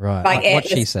 Right. What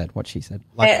she said.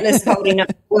 Atlas holding up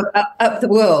the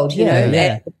world,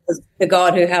 Atlas was the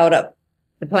god who held up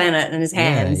the planet in his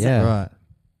hands. Yeah.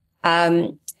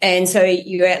 Right. And so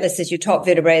your atlas is your top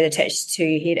vertebrae attached to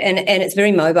your head, and it's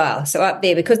very mobile. So up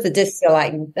there, because the discs are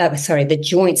the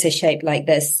joints are shaped like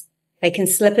this, they can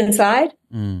slip inside,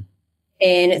 and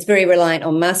it's very reliant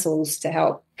on muscles to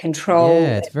help control.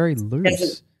 Yeah, it's very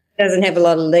loose. Doesn't have a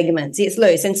lot of ligaments. It's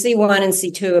loose, and C1 and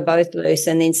C2 are both loose,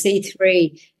 and then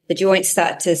C3, the joints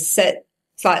start to sit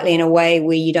slightly in a way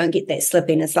where you don't get that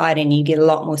slipping and sliding, you get a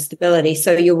lot more stability.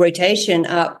 So your rotation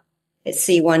up at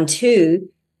C1, 2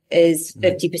 is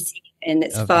 50%, and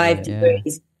it's 5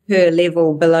 degrees per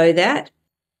level below that.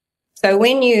 So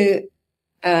when you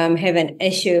have an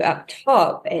issue up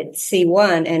top at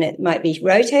C1, and it might be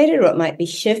rotated, or it might be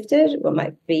shifted, or it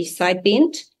might be side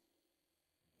bent,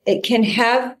 it can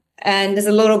have, and there's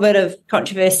a little bit of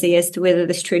controversy as to whether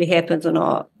this truly happens or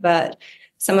not, but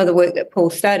some of the work that Paul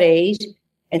studied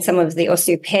and some of the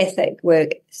osteopathic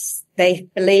work, they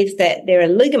believe that there are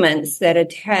ligaments that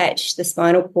attach the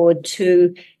spinal cord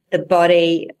to the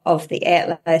body of the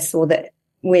atlas, or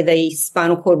where the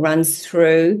spinal cord runs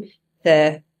through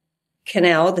the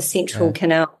canal, the central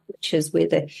canal, which is where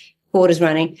the cord is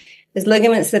running. There's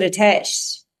ligaments that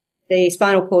attach the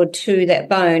spinal cord to that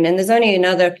bone, and there's only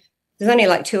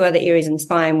 2 other areas in the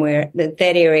spine where that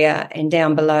area and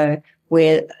down below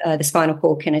where the spinal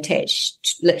cord can attach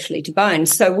literally to bone.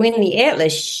 So when the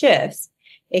atlas shifts,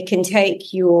 it can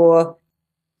take your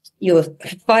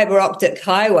fiber optic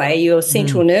highway, your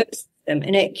central nervous system,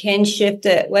 and it can shift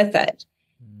it with it.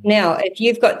 Now, if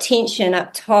you've got tension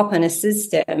up top in a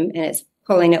system and it's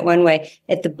pulling it one way,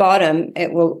 at the bottom,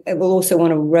 it will also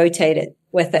want to rotate it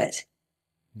with it.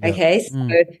 Yep. Okay, so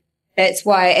that's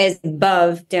why as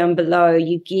above, down below,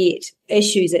 you get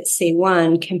issues at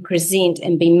C1 can present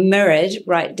and be mirrored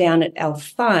right down at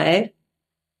L5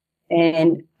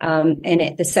 and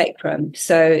at the sacrum.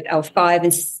 So L5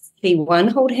 and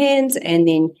P1 hold hands, and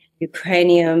then your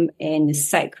cranium and the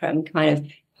sacrum kind of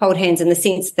hold hands in the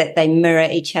sense that they mirror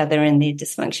each other in their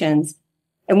dysfunctions.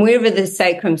 And wherever the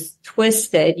sacrum's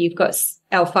twisted, you've got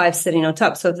L5 sitting on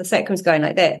top. So if the sacrum's going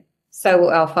like that, so will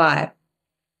L5.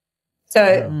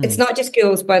 So it's not just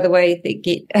girls, by the way, that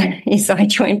get SI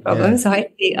joint problems. Yeah. I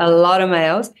see a lot of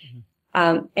males,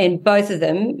 and both of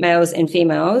them, males and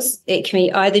females, it can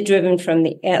be either driven from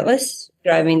the atlas,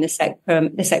 driving the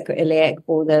sacrum, the sacroiliac,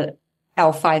 or the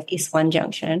L5S1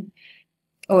 junction,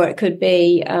 or it could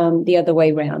be the other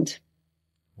way round.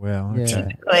 Well, okay.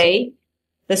 Typically,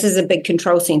 this is a big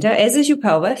control center, as is your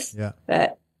pelvis. Yeah.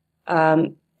 But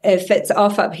if it's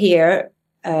off up here,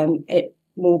 it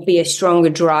will be a stronger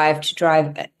drive to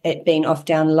drive it being off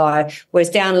down low. Whereas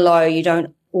down low, you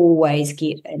don't always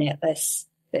get an atlas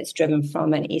that's driven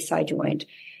from an SI joint.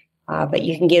 But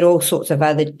you can get all sorts of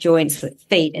other joints, like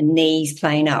feet and knees,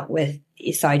 playing up with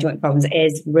SI joint problems,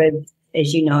 as ribs,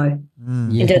 as you know.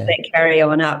 And does that carry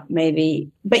on up maybe?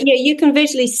 But yeah, you can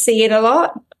visually see it a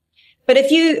lot. But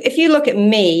if you look at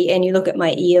me and you look at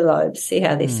my earlobes, see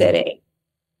how they're sitting,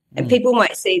 and people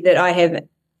might see that I have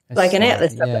like an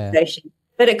atlas subluxation.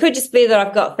 But it could just be that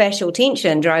I've got fascial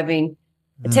tension driving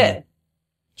the tip.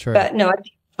 True. But no,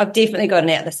 I've definitely got an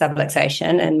atlas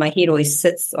subluxation, and my head always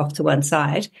sits off to one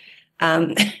side.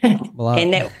 And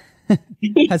that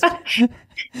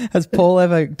has Paul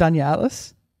ever done your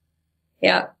atlas?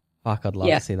 Yeah. Fuck, I'd love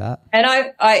to see that.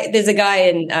 And there's a guy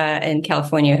in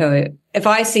California who, if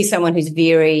I see someone who's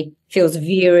feels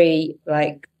very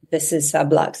like this is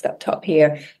subluxed up top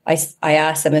here, I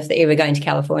ask them if they're ever going to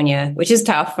California, which is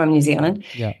tough from New Zealand.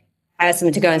 Yeah. I ask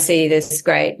them to go and see this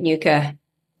great NUCA,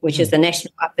 which is the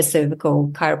National Upper Cervical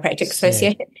Chiropractic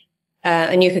Association.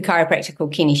 A NUCA chiropractor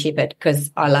called Kenny Shepherd,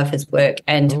 because I love his work,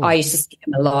 and I used to see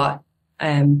him a lot.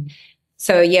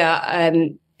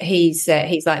 He's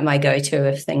like my go-to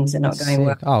if things are not going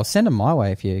well. Oh, send him my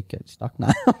way if you get stuck.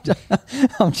 No,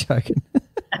 I'm joking.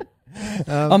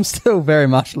 I'm still very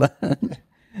much learning.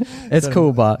 It's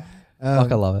cool, but I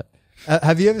love it.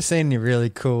 Have you ever seen any really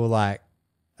cool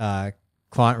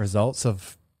client results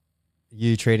of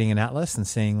you treating an atlas and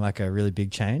seeing like a really big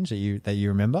change that you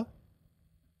remember?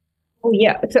 Oh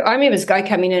yeah. So I remember this guy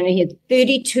coming in and he had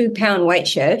 32-pound weight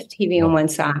shift, heavy on one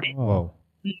side. Whoa.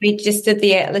 We just did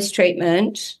the atlas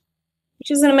treatment,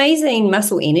 which is an amazing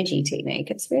muscle energy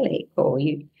technique. It's really cool.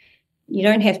 You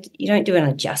don't do an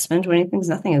adjustment or anything. There's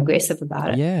nothing aggressive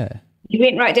about it. Yeah. He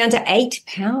went right down to 8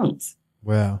 pounds.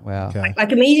 Wow. Okay.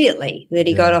 Like immediately that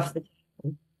he got off the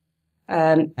table.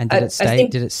 And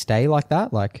did it stay like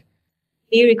that? Like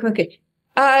very quickly.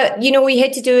 We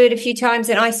had to do it a few times,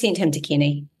 and I sent him to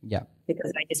Kenny. Yeah.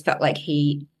 Because I just felt like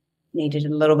he needed a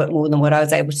little bit more than what I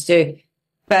was able to do.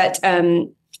 But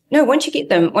no, once you get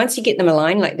them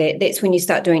aligned like that, that's when you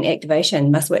start doing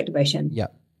activation, muscle activation. Yeah.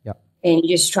 Yeah. And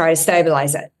you just try to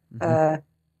stabilize it.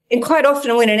 And quite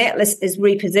often when an atlas is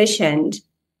repositioned,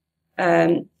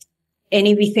 and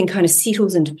everything kind of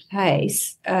settles into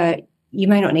place, you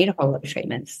may not need a whole lot of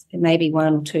treatments. It may be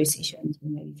 1 or 2 sessions, or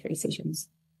maybe 3 sessions.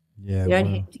 Yeah, you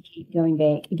don't have to keep going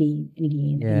back again and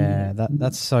again. Yeah,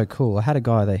 that's so cool. I had a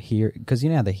guy that because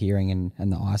the hearing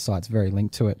and the eyesight's very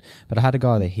linked to it. But I had a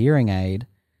guy with a hearing aid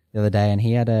the other day, and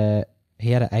he had an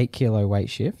 8 kilo weight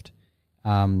shift,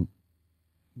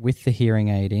 with the hearing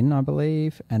aid in, I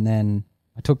believe, and then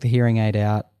I took the hearing aid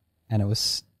out, and it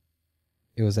was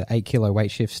an 8 kilo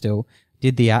weight shift still.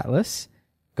 Did the atlas,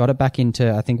 got it back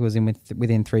into, I think it was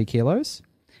within 3 kilos,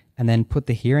 and then put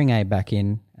the hearing aid back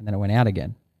in, and then it went out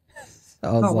again.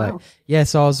 I was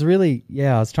so I was really,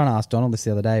 I was trying to ask Donald this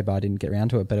the other day, but I didn't get around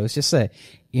to it. But it was just a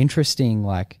interesting,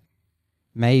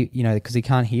 because he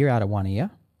can't hear out of one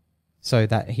ear. So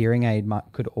that hearing aid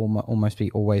could almost be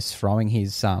always throwing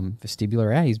his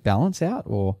vestibular out, his balance out,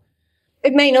 or?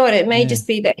 It may not. It may just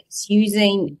be that he's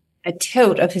using a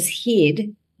tilt of his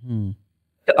head to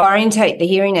orientate the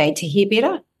hearing aid to hear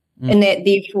better, and that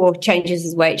therefore changes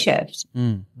his weight shift.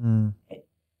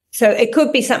 So it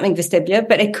could be something vestibular,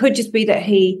 but it could just be that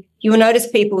you will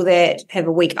notice people that have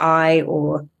a weak eye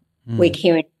or weak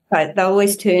hearing, but they'll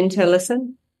always turn to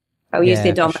listen. They'll use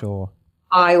their dominant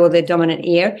eye or their dominant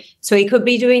ear. So he could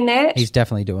be doing that. He's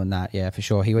definitely doing that, yeah, for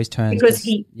sure. He always turns. Because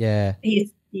he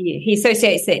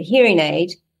associates that hearing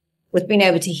aid with being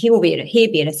able to hear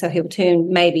better, so he'll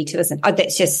turn maybe to listen.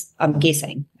 That's just, I'm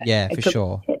guessing. Yeah, for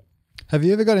sure. Have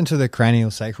you ever got into the cranial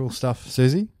sacral stuff,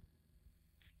 Suzi?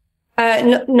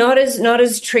 Not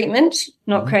as treatment,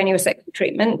 not craniosacral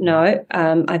treatment. No,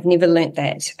 I've never learnt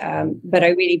that. But I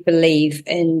really believe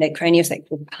in the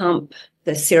craniosacral pump,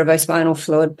 the cerebrospinal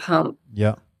fluid pump.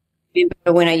 Yeah.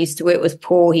 Remember when I used to work with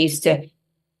Paul, he used to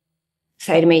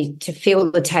say to me to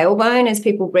feel the tailbone as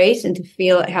people breathe and to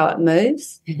feel it, how it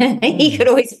moves. He could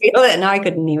always feel it and I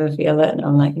could never feel it. And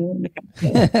I'm like,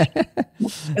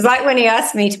 it's like when he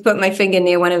asked me to put my finger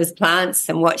near one of his plants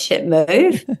and watch it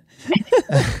move.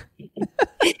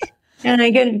 And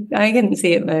I couldn't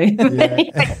see it move.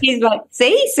 Yeah. He's like,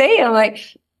 see? I'm like,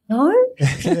 no.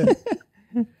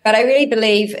 But I really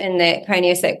believe in that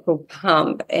craniosacral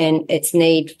pump and its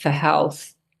need for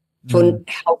health. For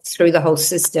health through the whole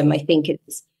system, I think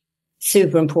it's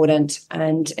super important,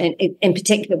 and in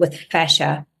particular with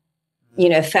fascia.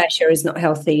 Fascia is not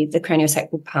healthy. The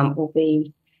craniosacral pump will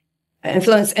be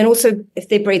influenced, and also if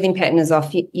their breathing pattern is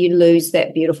off, you lose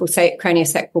that beautiful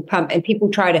craniosacral pump. And people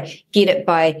try to get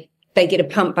it they get a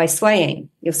pump by swaying.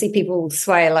 You'll see people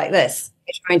sway like this.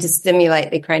 They're trying to stimulate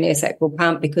their craniosacral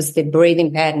pump because their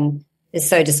breathing pattern is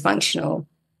so dysfunctional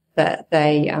that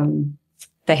they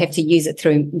have to use it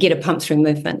get a pump through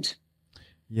movement.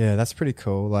 Yeah, that's pretty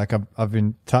cool. Like I've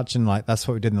been touching, like that's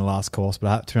what we did in the last course,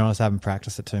 but to be honest, I haven't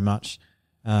practiced it too much.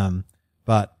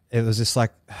 But it was just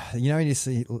like, when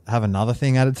you have another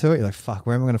thing added to it, you're like, fuck,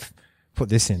 where am I going to put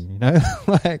this in?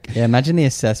 Yeah, imagine the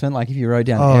assessment. Like if you wrote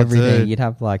down everything, dude, you'd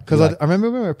have like, because I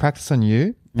remember when we were practicing on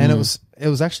you, and it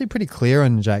was actually pretty clear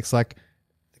on Jake's, like,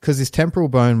 because his temporal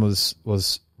bone was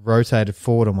rotated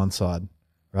forward on one side,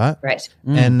 right? Right.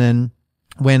 And then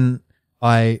when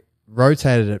I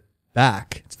rotated it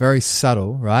back, it's very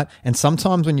subtle, right? And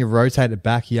sometimes when you rotate it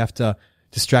back, you have to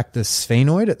distract the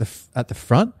sphenoid at the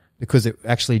front because it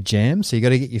actually jams. So you got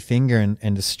to get your finger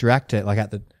and distract it, like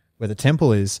where the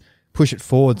temple is, push it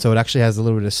forward so it actually has a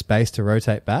little bit of space to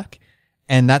rotate back.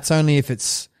 And that's only if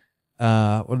it's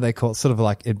what do they call it? Sort of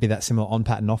like it'd be that similar on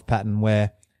pattern, off pattern,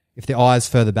 where if the eye's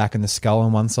further back in the skull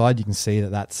on one side, you can see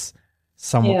that that's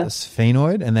somewhat the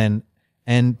sphenoid,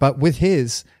 but with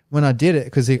his, when I did it,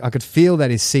 because I could feel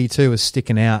that his C2 was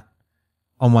sticking out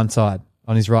on one side,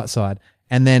 on his right side.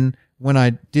 And then when I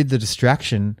did the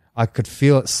distraction, I could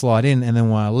feel it slide in. And then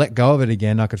when I let go of it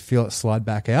again, I could feel it slide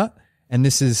back out. And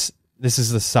this is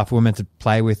the stuff we're meant to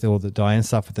play with, all the Diane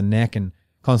stuff with the neck and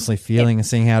constantly feeling and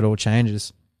seeing how it all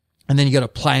changes. And then you got to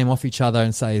play them off each other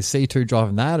and say, is C2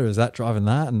 driving that or is that driving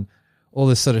that? And all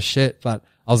this sort of shit. But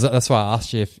that's why I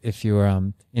asked you if you were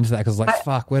into that, because I was like,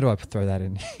 fuck, where do I throw that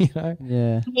in?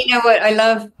 Yeah. You know what I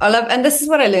love, and this is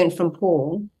what I learned from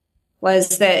Paul,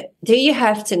 was that do you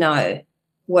have to know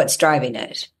what's driving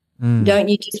it? Don't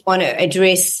you just want to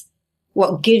address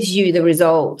what gives you the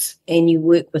results and you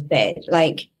work with that?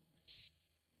 Like,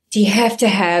 do you have to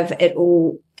have it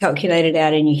all calculated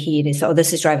out in your head? It's,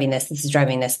 this is driving this is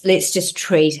driving this. Let's just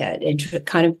treat it and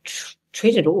kind of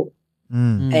treat it all.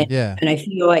 And I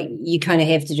feel like you kind of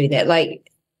have to do that.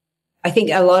 Like, I think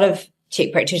a lot of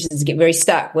CHEK practitioners get very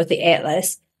stuck with the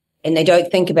atlas and they don't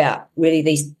think about really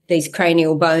these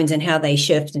cranial bones and how they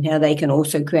shift and how they can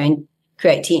also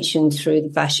create tension through the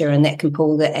fascia, and that can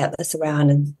pull the atlas around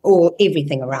and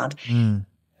everything around.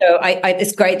 So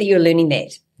it's great that you're learning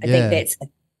that. I think that's a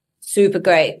super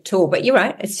great tool, but you're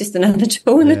right, it's just another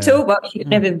tool in the toolbox. You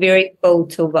can have a very full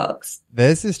toolbox.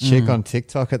 There's this chick on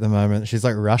TikTok at the moment. She's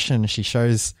like Russian. She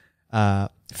shows Rani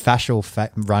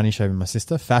showed me, my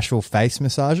sister, fascial face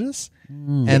massages.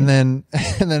 And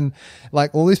then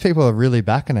like all these people are really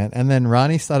backing it. And then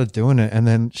Rani started doing it. And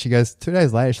then she goes, 2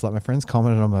 days later, she's like, my friends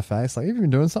commented on my face, like, have you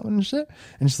been doing something and shit?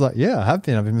 And she's like, yeah, I have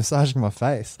been. I've been massaging my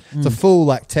face. It's a full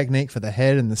like technique for the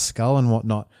head and the skull and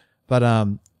whatnot. But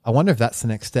I wonder if that's the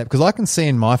next step, because I can see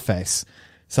in my face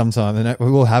sometimes, and we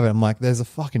all have it. I'm like, there's a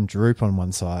fucking droop on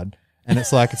one side, and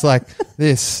it's like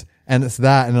this, and it's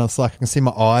that, and it's like I can see my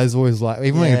eyes always like,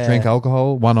 even when I drink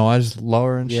alcohol, one eye's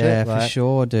lower and shit. Yeah, like, for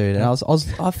sure, dude. And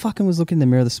I fucking was looking in the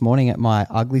mirror this morning at my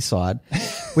ugly side,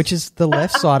 which is the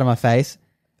left side of my face,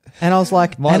 and I was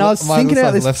like, and I was thinking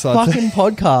about this fucking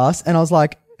podcast, and I was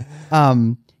like,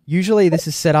 usually this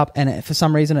is set up and for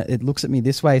some reason it looks at me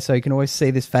this way so you can always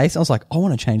see this face. I was like, I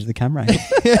want to change the camera.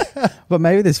 But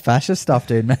maybe this fascia stuff,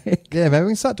 dude. Yeah, maybe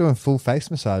we can start doing full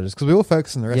face massages, because we all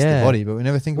focus on the rest of the body, but we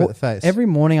never think about the face. Every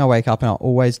morning I wake up and I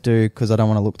always do, because I don't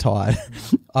want to look tired,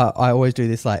 I always do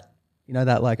this, like, you know,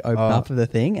 that like open up of the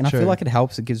thing. And I feel like it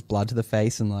helps. It gives blood to the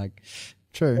face and like...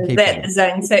 True. Is that the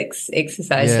zone 6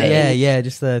 exercise? Yeah,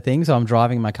 just the thing. So I'm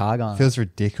driving my car going. It feels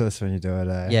ridiculous when you do it,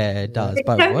 eh? Yeah, it does.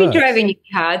 But don't be driving your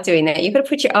car doing that. You've got to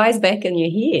put your eyes back in your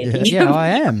head. Yeah, I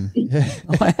am.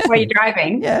 While you're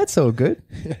driving. Yeah, it's all good.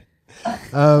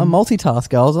 I'm multitask,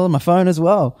 girls. On my phone as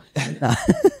well.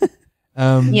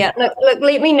 Yeah, look,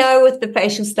 let me know with the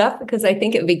facial stuff, because I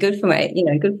think it would be good for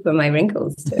my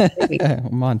wrinkles too.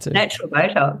 Mine too. Natural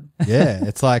Botox. Yeah,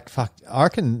 it's like, fuck, I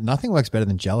reckon nothing works better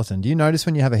than gelatin. Do you notice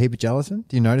when you have a heap of gelatin?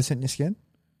 Do you notice it in your skin?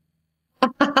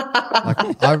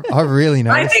 Like, I really I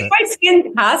notice think it. my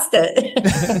skin passed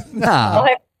it. Nah.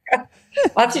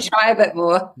 I'll have to try a bit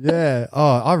more. Yeah.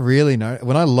 Oh, I really know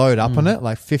when I load up on it,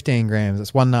 like 15 grams,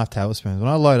 that's 1.5 tablespoons. When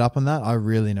I load up on that, I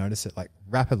really notice it like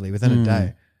rapidly within a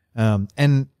day.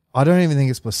 And I don't even think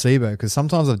it's placebo because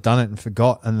sometimes I've done it and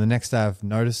forgot, and the next day I've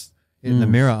noticed it in the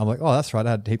mirror. I'm like, oh, that's right,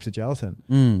 I had heaps of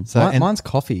gelatin. So mine's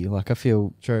coffee. Like I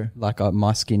feel True. like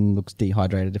my skin looks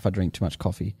dehydrated if I drink too much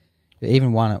coffee.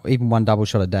 Even one double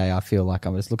shot a day, I feel like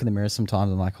I just look in the mirror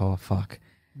sometimes and I'm like, oh fuck,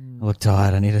 I look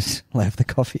tired. I need to lay off the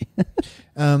coffee.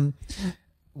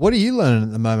 What are you learning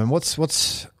at the moment?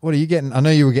 What are you getting? I know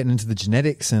you were getting into the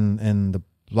genetics and the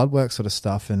blood work sort of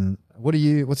stuff. And what's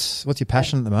your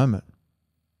passion at the moment?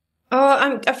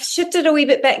 Oh, I've shifted a wee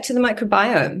bit back to the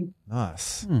microbiome.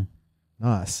 Nice.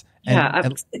 Nice. Yeah.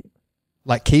 And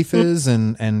like kefirs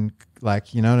and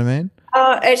like, you know what I mean?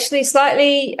 Actually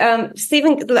slightly, I'm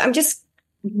just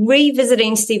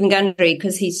revisiting Stephen Gundry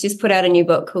because he's just put out a new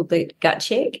book called The Gut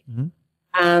Check.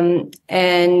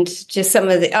 And just some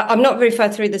of I'm not very far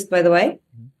through this, by the way.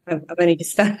 I've only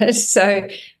just started. So,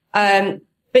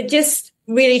 but just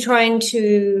really trying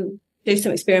to do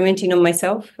some experimenting on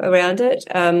myself around it.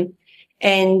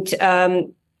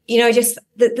 Just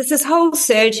there's this whole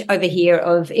surge over here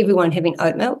of everyone having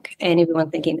oat milk and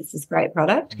everyone thinking this is a great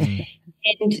product.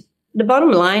 And the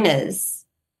bottom line is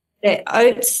that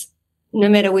oats, no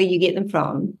matter where you get them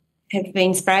from, have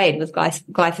been sprayed with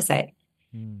glyphosate.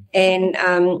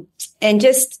 And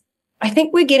just, I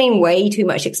think we're getting way too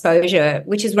much exposure,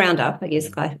 which is Roundup, I guess,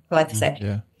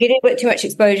 glyphosate. Getting a bit too much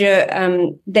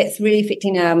exposure, that's really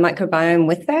affecting our microbiome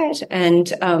with that.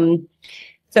 And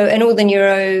and all the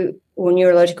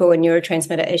neurological and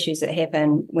neurotransmitter issues that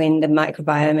happen when the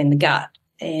microbiome in the gut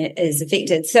is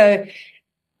affected. So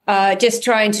just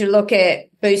trying to look at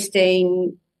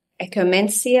boosting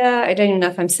Akkermansia. I don't even know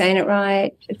if I'm saying it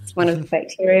right. It's one of the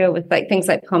bacteria with like things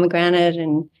like pomegranate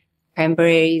and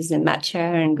cranberries and matcha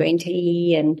and green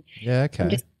tea. And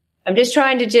I'm just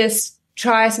trying to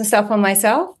try some stuff on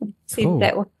myself. See if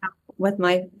that will help with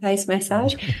my face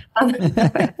massage.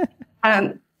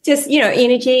 Just,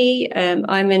 energy.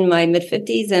 I'm in my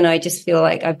mid-50s and I just feel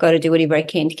like I've got to do whatever I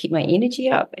can to keep my energy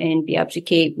up and be able to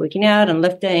keep working out and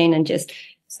lifting and just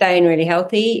staying really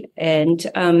healthy.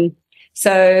 And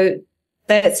so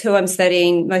that's who I'm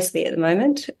studying mostly at the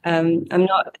moment. I'm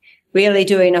not really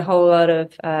doing a whole lot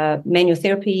of manual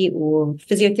therapy or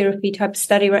physiotherapy type of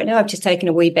study right now. I've just taken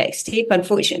a wee back step.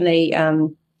 Unfortunately,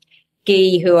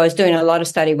 Guy, who I was doing a lot of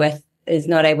study with, is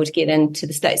not able to get into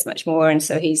the States much more. And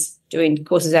so he's doing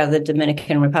courses out of the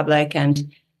Dominican Republic,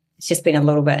 and it's just been a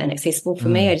little bit inaccessible for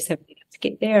me. I just haven't been able to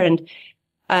get there.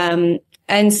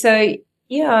 And so,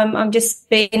 I'm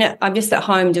just at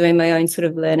home doing my own sort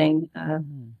of learning.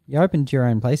 You opened your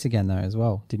own place again though as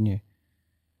well, didn't you?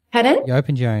 Pardon? You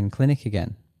opened your own clinic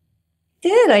again.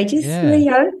 I just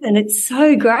reopened. It's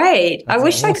so great. I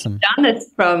wish awesome. I could have done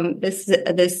this from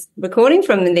this recording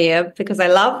from there because I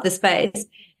love the space.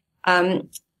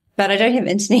 But I don't have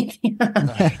internet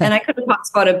and I could have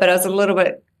hotspotted, but I was a little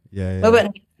bit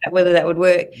whether that would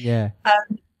work.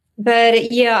 But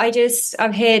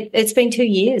it's been 2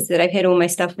 years that I've had all my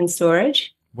stuff in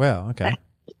storage. Wow. Okay.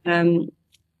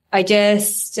 I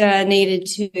just needed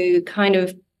to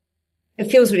it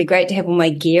feels really great to have all my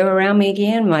gear around me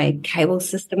again, my cable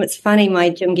system. It's funny, my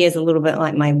gym gear is a little bit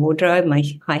like my wardrobe, my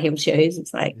high heel shoes.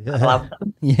 It's like, I love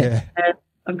them.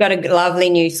 I've got a lovely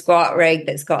new squat rig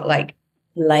that's got like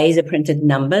laser printed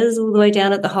numbers all the way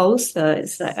down at the holes. So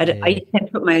it's like, I used to have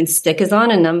to put my own stickers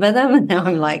on and number them. And now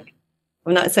I'm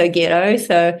not so ghetto.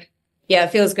 So yeah,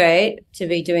 it feels great to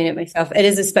be doing it myself. It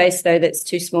is a space though that's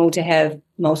too small to have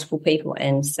multiple people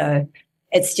in. So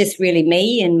it's just really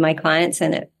me and my clients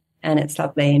in it. And it's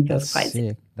lovely and feels quite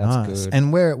sick. That's nice. good.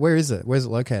 And where is it? Where's it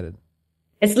located?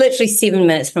 It's literally 7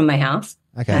 minutes from my house.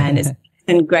 Okay. And it's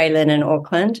in Greylin in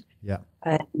Auckland. Yeah.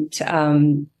 And there's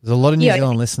a lot of New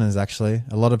Zealand listeners actually.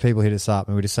 A lot of people hit us up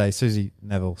and we just say Suzi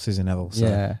Nevell.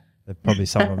 So probably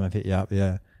some of them have hit you up.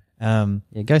 Yeah.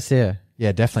 Go see her.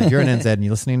 Yeah, definitely. If you're in NZ and you're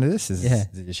listening to this, is it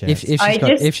your chance?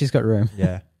 If she's got room.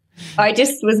 Yeah. I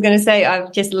just was going to say,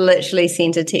 I've just literally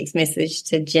sent a text message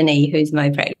to Ginny, who's my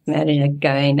practice manager,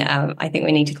 going, I think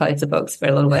we need to close the books for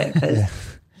a little bit because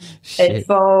it's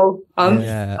full.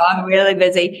 I'm really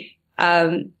busy.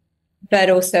 But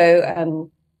also,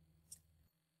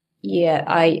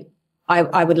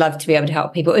 I would love to be able to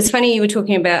help people. It's funny you were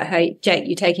talking about how, Jake,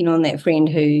 you're taking on that friend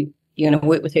who you're going to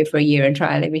work with her for a year and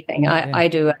trial everything. I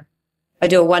do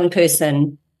a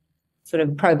one-person sort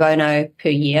of pro bono per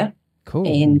year. Cool.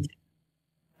 And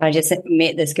I just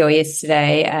met this girl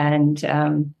yesterday and,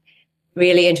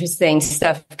 really interesting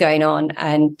stuff going on.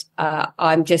 And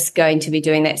I'm just going to be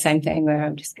doing that same thing where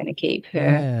I'm just going to keep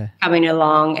her coming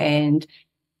along and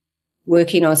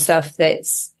working on stuff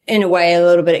that's in a way a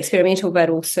little bit experimental, but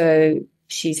also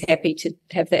she's happy to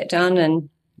have that done. And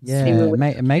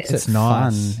it makes it fun.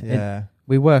 Nice. Yeah.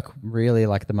 We work really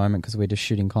like at the moment because we're just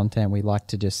shooting content. We like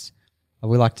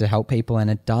to help people, and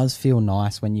it does feel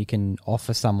nice when you can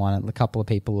offer someone, a couple of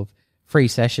people, of free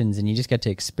sessions, and you just get to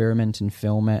experiment and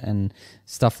film it and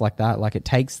stuff like that. Like, it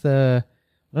takes I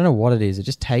don't know what it is. It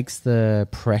just takes the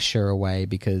pressure away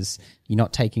because you're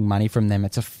not taking money from them.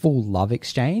 It's a full love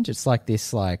exchange. It's like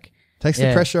this, takes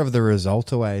the pressure of the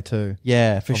result away too.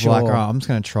 Yeah, for sure. Like, all right, I'm just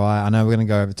going to try. I know we're going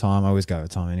to go over time. I always go over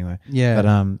time anyway. Yeah. But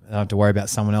I don't have to worry about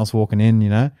someone else walking in,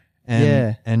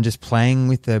 and just playing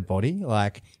with their body.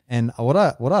 And what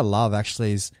I love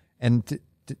actually is,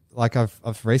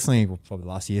 I've recently, probably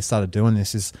last year, started doing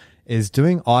this is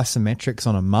doing isometrics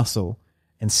on a muscle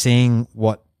and seeing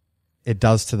what it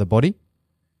does to the body.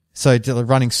 So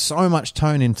running so much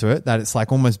tone into it that it's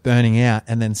like almost burning out,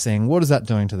 and then seeing what is that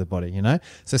doing to the body,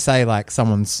 So say like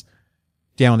someone's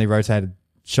downwardly rotated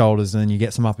shoulders, and then you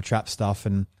get some upper trap stuff,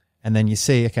 and then you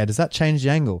see, okay, does that change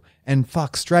the angle? And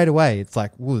straight away it's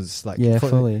like whoosh,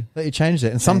 fully. That you changed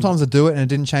it. And sometimes I do it and it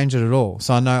didn't change it at all.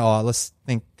 So I know, let's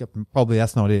think probably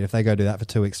that's not it. If they go do that for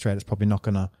 2 weeks straight, it's probably not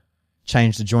going to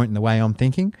change the joint in the way I'm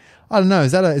thinking. I don't know.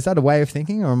 Is that a way of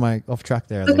thinking, or am I off track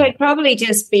there? Look, I'd probably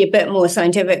just be a bit more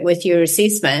scientific with your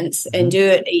assessments and do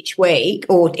it each week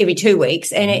or every 2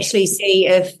 weeks, and actually see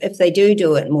if they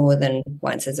do it more than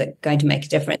once, is it going to make a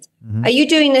difference? Are you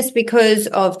doing this because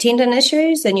of tendon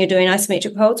issues and you're doing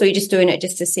isometric holds, or are you just doing it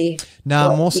just to see?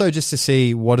 No, I'm also just to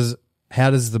see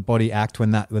how does the body act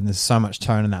when there's so much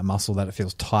tone in that muscle that it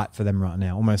feels tight for them right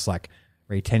now, almost like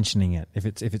retensioning it.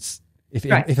 If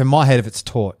in my head, if it's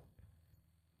taut,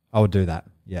 I would do that.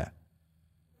 Yeah.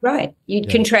 Right. You'd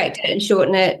contract it and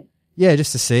shorten it. Yeah.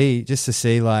 Just to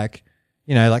see like,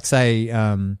 say,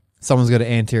 someone's got an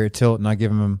anterior tilt and I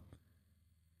give them,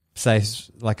 say,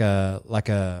 like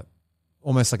a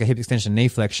almost like a hip extension knee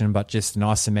flexion, but just an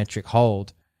isometric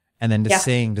hold. And then just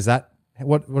seeing,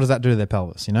 what does that do to their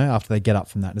pelvis? After they get up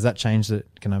from that, does that change it?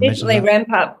 Can I measure that?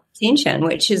 Ramp up tension,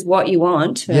 which is what you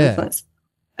want to influence.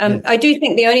 I do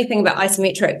think the only thing about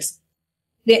isometrics,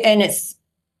 and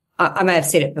I may have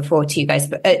said it before to you guys,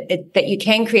 but that you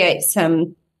can create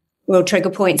some real trigger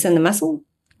points in the muscle.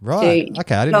 Right.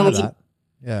 Okay. I didn't know that.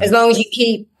 As long as you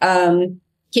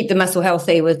keep the muscle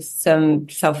healthy with some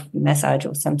self massage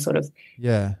or some sort of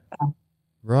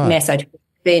massage,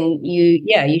 then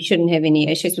you shouldn't have any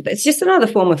issues with it. It's just another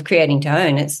form of creating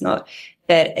tone. It's not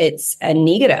that it's a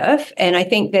negative. And I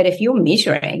think that if you're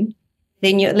measuring,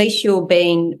 then at least you're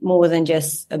being more than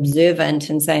just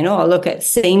observant and saying, oh, look, it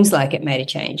seems like it made a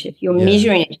change. If you're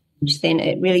measuring a change, then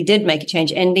it really did make a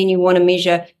change. And then you want to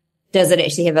measure, does it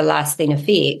actually have a lasting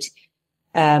effect?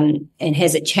 And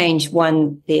has it changed,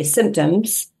 their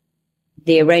symptoms,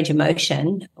 their range of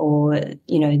motion, or,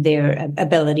 their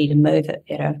ability to move it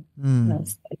better?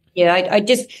 I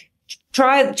just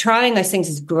trying those things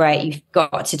is great. You've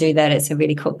got to do that. It's a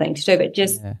really cool thing to do, but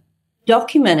just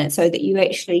document it so that you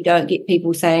actually don't get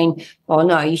people saying, oh,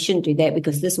 no, you shouldn't do that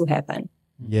because this will happen.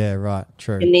 Yeah, right,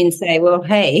 true. And then say, well,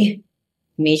 hey,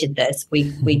 measured this.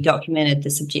 We documented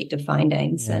the subjective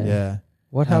findings.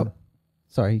 What helped?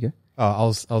 Sorry, you go.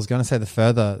 Oh, I was going to say, the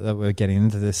further that we're getting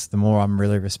into this, the more I'm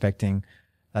really respecting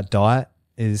that diet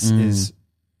is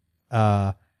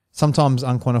sometimes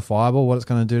unquantifiable what it's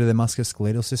going to do to the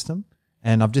musculoskeletal system.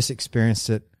 And I've just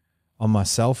experienced it on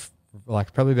myself.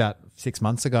 Like probably about 6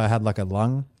 months ago, I had like a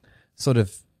lung sort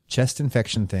of chest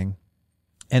infection thing,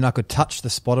 and I could touch the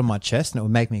spot on my chest and it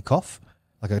would make me cough.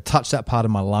 Like I could touch that part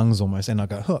of my lungs almost, and I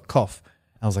go, cough.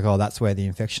 And I was like, oh, that's where the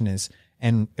infection is.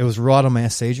 And it was right on my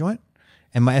SC joint,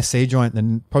 and my SC joint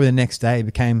then probably the next day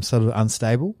became sort of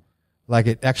unstable. Like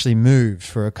it actually moved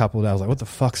for a couple of days. I was like, what the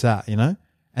fuck's that,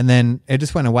 And then it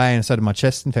just went away, and so did my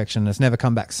chest infection. It's never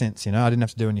come back since, I didn't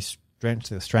have to do any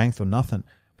strength or nothing.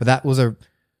 But that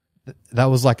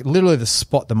was like literally the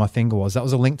spot that my finger was. That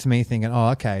was a link to me thinking, oh,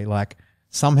 okay, like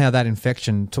somehow that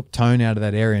infection took tone out of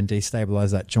that area and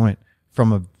destabilized that joint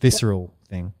from a visceral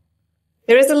thing.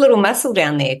 There is a little muscle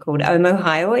down there called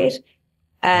omohyoid,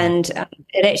 and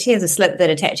it actually has a slip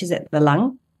that attaches at the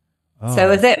lung. Oh.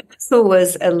 So if that muscle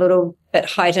was a little bit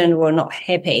heightened or not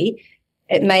happy,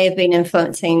 it may have been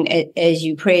influencing it as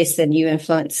you press and you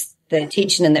influence the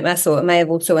tension in that muscle. It may have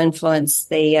also influenced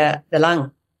the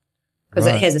lung. Because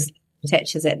it has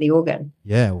attaches at the organ.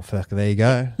 Yeah, well, fuck, there you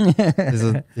go.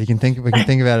 We can think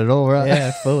about it all, right?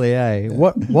 Yeah, fully.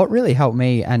 What really helped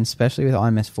me, and especially with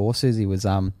IMS4, Suzi, was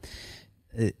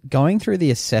going through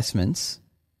the assessments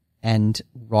and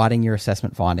writing your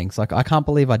assessment findings. Like, I can't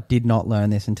believe I did not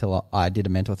learn this until I did a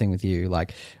mentor thing with you,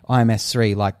 like IMS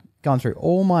 3, like going through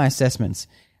all my assessments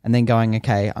and then going,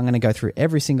 okay, I'm going to go through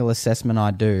every single assessment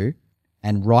I do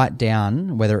and write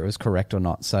down whether it was correct or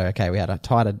not. So, okay, we had a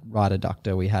tight right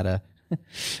adductor. We had a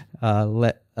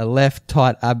left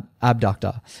tight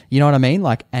abductor. You know what I mean?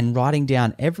 Like, and writing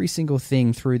down every single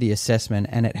thing through the assessment,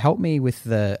 and it helped me with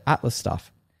the Atlas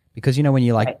stuff. Because, you know, when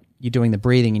you're doing the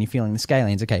breathing and you're feeling the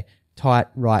scalenes, okay, tight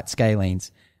right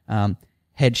scalenes,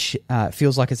 head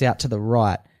feels like it's out to the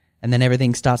right, and then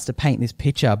everything starts to paint this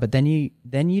picture, but then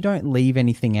you don't leave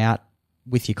anything out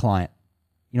with your client.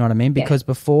 You know what I mean? Because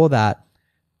before that,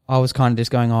 I was kind of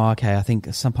just going, oh, okay, I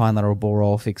think supine lateral ball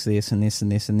roll fix this and this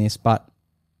and this and this, but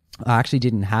I actually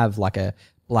didn't have like a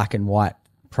black and white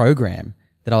program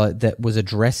that was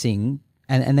addressing,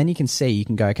 and then you can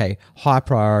go, okay, high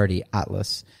priority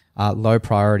Atlas, low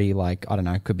priority, like, I don't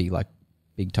know, could be like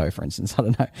big toe, for instance. I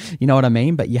don't know. You know what I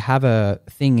mean? But you have a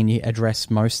thing and you address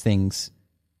most things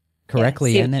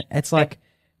correctly. Yeah, and it's like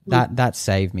that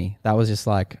saved me. That was just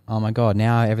like, oh my God,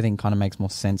 now everything kind of makes more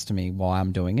sense to me why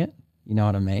I'm doing it. You know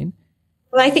what I mean?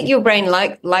 Well, I think your brain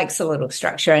likes a little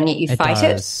structure, and yet you fight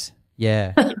it.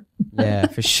 Yeah. Yeah,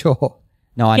 for sure.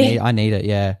 No, I need it.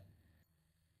 Yeah.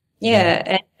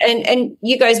 Yeah. And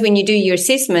you guys, when you do your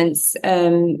assessments,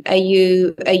 are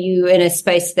you in a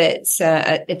space that's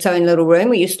its own little room,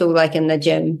 or are you still like in the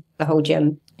gym, the whole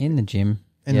gym? In the gym.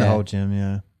 The whole gym,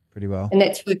 yeah, pretty well. And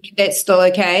that's still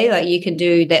okay? Like, you can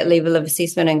do that level of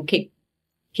assessment and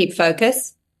keep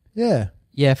focus? Yeah.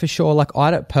 Yeah, for sure. Like, I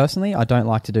don't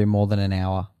like to do more than an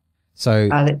hour. So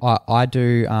I can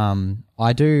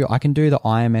do the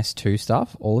IMS 2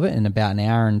 stuff, all of it, in about an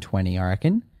hour and 20, I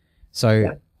reckon.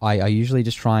 So I usually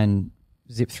just try and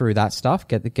zip through that stuff,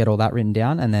 get all that written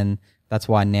down, and then that's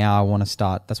why now I want to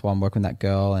start. That's why I'm working with that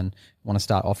girl and want to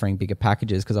start offering bigger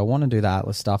packages, because I want to do the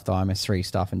Atlas stuff, the IMS 3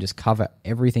 stuff, and just cover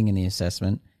everything in the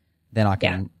assessment. Then I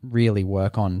can really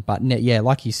work on. But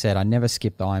like you said, I never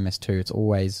skip the IMS 2. It's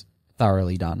always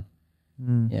thoroughly done.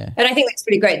 Yeah. And I think that's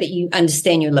pretty great that you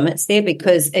understand your limits there,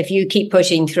 because if you keep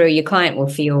pushing through, your client will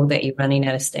feel that you're running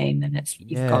out of steam, and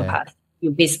you've gone past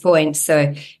your best point.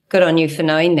 So good on you for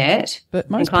knowing that.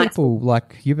 But most people,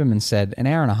 like Huberman said, an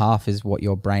hour and a half is what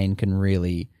your brain can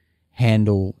really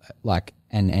handle, like,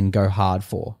 and go hard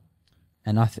for.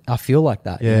 And I feel like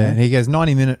that. Yeah. And he goes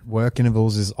 90-minute work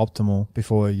intervals is optimal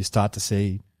before you start to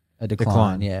see a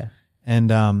decline. Yeah.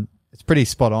 And it's pretty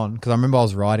spot on, because I remember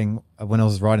when I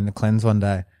was riding the cleanse one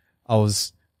day, I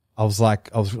was on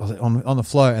the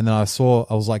flow, and then I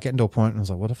was like getting to a point, and I was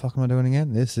like, what the fuck am I doing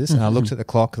again? This. And I looked at the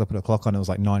clock, because I put a clock on, it was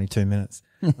like 92 minutes.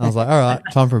 And I was like, all right,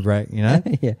 time for a break, you know?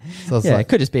 Yeah. So it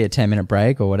could just be a 10-minute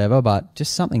break or whatever, but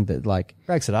just something that like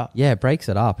breaks it up. Yeah, breaks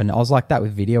it up. And I was like that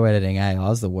with video editing, I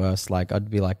was the worst. Like,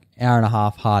 I'd be like hour and a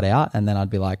half hard out, and then I'd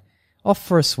be like off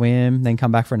for a swim, then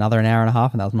come back for another hour and a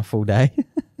half, and that was my full day.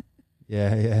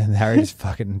 Yeah. And Harry just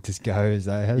fucking just goes.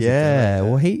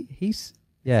 Well, he's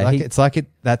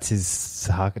that's his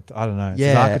archetype. I don't know. It's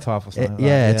his archetype or something.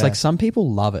 It's like some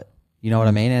people love it. You know what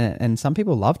I mean? And some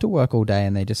people love to work all day,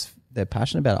 and they're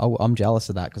passionate about it. I'm jealous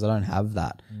of that, because I don't have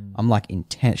that. I'm like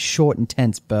short,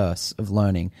 intense bursts of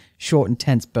learning, short,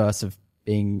 intense bursts of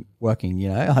working, you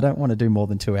know? I don't want to do more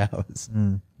than 2 hours.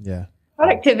 Yeah.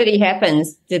 Productivity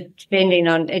happens depending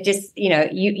on it. Just, you know,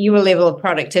 your level of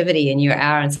productivity in your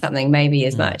hour and something, maybe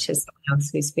as much as someone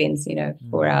else who spends,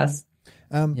 4 hours.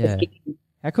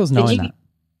 How cool's knowing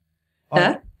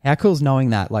that? How cool's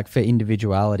knowing that, like, for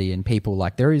individuality and people,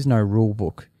 like, there is no rule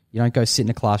book. You don't go sit in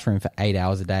a classroom for 8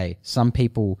 hours a day. Some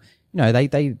people,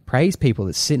 they praise people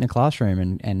that sit in a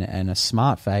classroom and are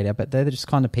smart for 8 hours, but they're just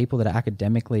kind of people that are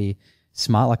academically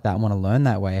smart like that and want to learn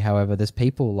that way. However, there's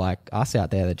people like us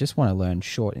out there that just want to learn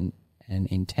short and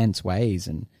intense ways,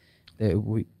 and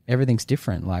everything's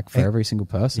different, like, for every single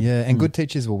person. Yeah, and good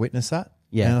teachers will witness that.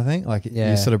 Yeah, I think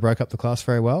you sort of broke up the class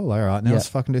very well. Like, all right, now let's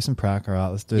fucking do some prac. All right,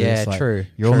 let's do this. Like, true.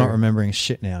 You're all not remembering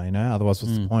shit now, Otherwise,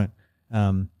 what's the point?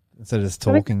 Instead of just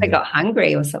talking. I got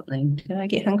hungry or something. Did I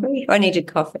get hungry? I needed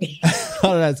coffee. I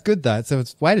don't know. It's good though. So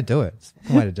it's a way to do it. It's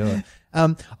a way to do it.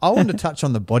 I wanted to touch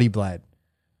on the body blade.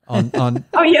 On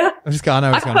oh yeah. I'm just going.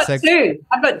 I've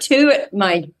got two at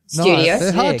my studio.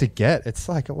 They're hard to get. It's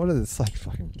like it's like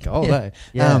fucking gold,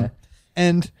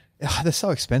 and they're so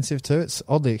expensive too. It's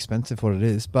oddly expensive what it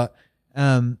is. But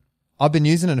I've been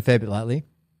using it a fair bit lately.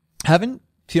 Haven't,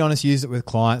 to be honest, used it with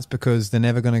clients because they're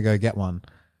never going to go get one.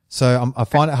 So I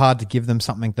find it hard to give them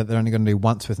something that they're only going to do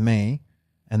once with me,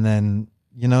 and then,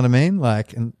 you know what I mean?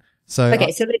 Like, and so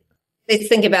okay. So let's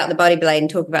think about the body blade and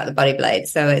talk about the body blade.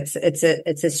 So it's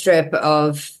a strip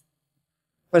of,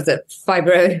 what is it,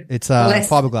 fibro? It's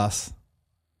fiberglass.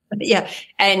 Yeah,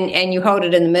 and you hold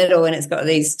it in the middle, and it's got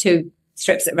these two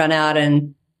strips that run out,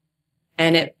 and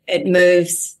it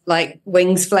moves like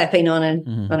wings flapping on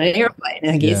an airplane,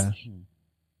 I guess. Yeah.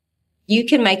 You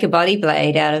can make a body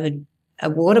blade out of a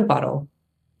water bottle.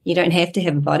 You don't have to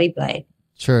have a body blade.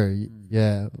 True.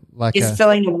 Yeah. Like just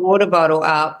filling a water bottle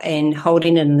up and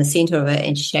holding it in the center of it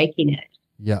and shaking it.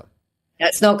 Yeah. Now,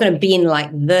 it's not going to bend like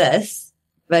this,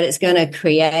 but it's going to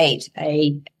create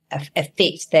a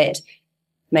effect that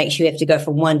makes you have to go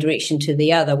from one direction to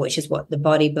the other, which is what the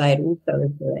body blade also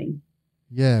is doing.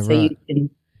 Yeah, so right.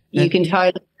 You can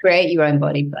totally create your own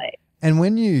body blade. And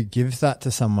when you give that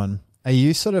to someone, are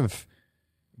you sort of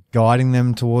guiding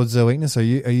them towards their weakness? Are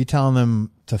you telling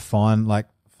them to find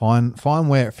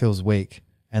where it feels weak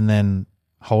and then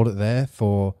hold it there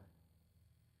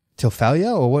till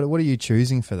failure, or what are you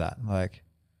choosing for that? Like,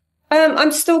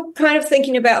 I'm still kind of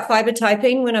thinking about fiber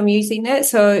typing when I'm using that.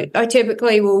 So I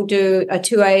typically will do a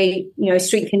 2A,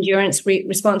 strength endurance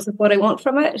response of what I want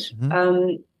from it.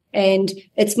 Mm-hmm. And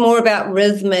it's more about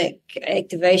rhythmic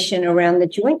activation around the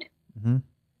joint. Mm-hmm.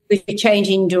 If you're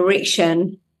changing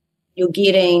direction, you're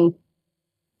getting,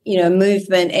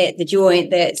 movement at the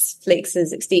joint that's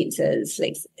flexors, extensors,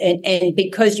 and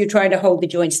because you're trying to hold the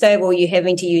joint stable, you're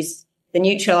having to use the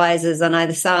neutralizers on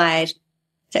either side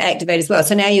to activate as well.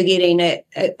 So now you're getting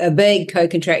a big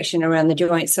co-contraction around the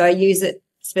joint. So I use it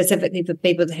specifically for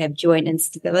people that have joint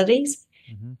instabilities.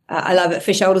 Mm-hmm. I love it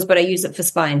for shoulders, but I use it for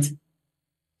spines.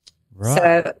 Right.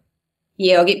 So,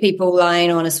 yeah, I'll get people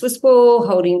lying on a Swiss ball,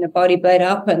 holding the body blade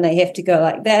up, and they have to go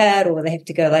like that or they have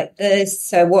to go like this.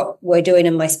 So what we're doing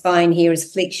in my spine here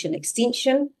is flexion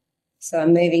extension. So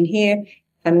I'm moving here.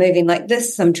 I'm moving like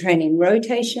this. I'm training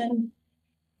rotation.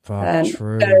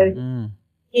 True.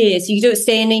 Yeah, so you can do it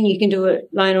standing, you can do it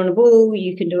lying on a ball,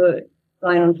 you can do it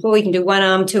lying on the floor, you can do one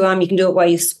arm, two arm, you can do it while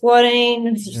you're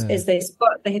squatting. As they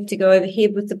squat, they have to go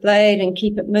overhead with the blade and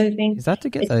keep it moving. Is that to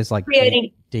get those like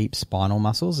deep spinal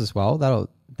muscles as well? That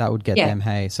would get them,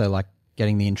 hey, so like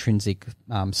getting the intrinsic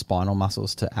spinal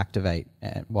muscles to activate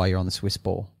while you're on the Swiss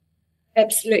ball.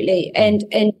 Absolutely. And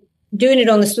doing it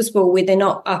on the Swiss ball where they're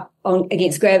not up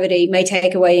against gravity may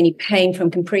take away any pain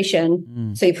from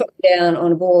compression. So you put them down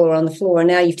on a ball or on the floor, and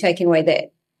now you've taken away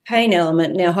that pain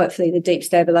element. Now hopefully the deep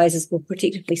stabilizers will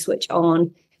protectively switch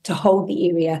on to hold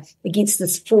the area against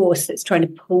this force that's trying to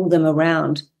pull them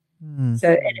around. So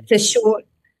and it's a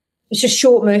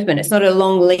short movement. It's not a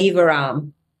long lever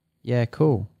arm. Yeah,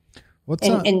 cool. What's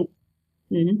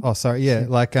Oh, sorry. Yeah,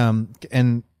 like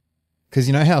and because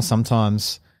you know how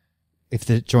sometimes if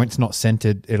the joint's not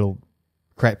centered, it'll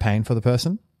create pain for the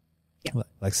person. Yeah.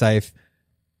 Like say if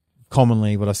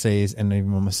commonly what I see is, and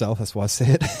even on myself, that's why I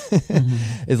say it,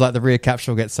 is like the rear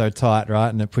capsule gets so tight, right?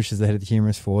 And it pushes the head of the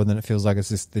humerus forward, and then it feels like it's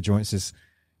just, the joint's just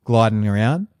gliding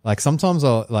around. Like sometimes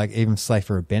I'll like even say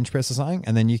for a bench press or something,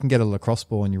 and then you can get a lacrosse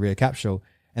ball in your rear capsule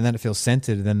and then it feels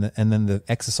centered, and then the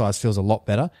exercise feels a lot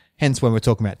better. Hence when we're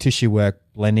talking about tissue work,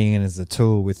 blending in as a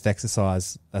tool with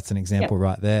exercise, that's an example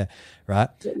right there, right?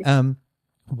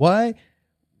 Why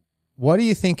do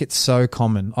you think it's so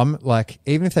common? I'm like,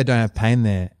 even if they don't have pain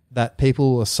there, that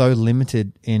people are so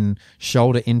limited in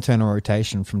shoulder internal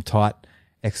rotation from tight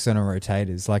external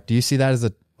rotators. Like, do you see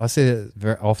that I see it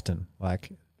very often.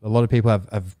 Like a lot of people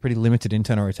have pretty limited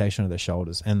internal rotation of their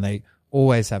shoulders, and they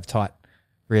always have tight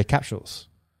rear capsules.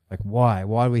 Like why?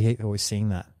 Why are we always seeing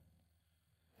that?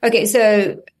 Okay,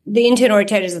 so the internal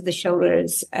rotators of the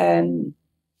shoulders, so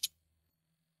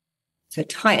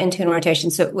tight internal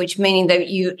rotation, so which meaning that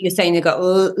you're saying they've got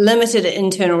limited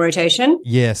internal rotation.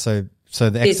 Yeah, so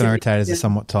the external rotators are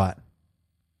somewhat tight.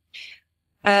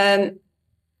 I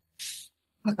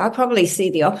probably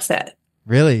see the opposite.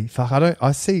 Really? Fuck,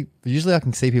 usually I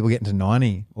can see people getting to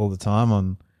 90 all the time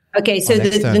on. Okay, so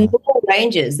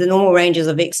the normal ranges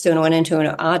of external and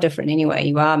internal are different anyway.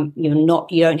 You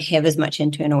don't have as much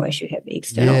internal as you have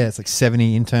external. Yeah, it's like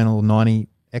 70 internal, 90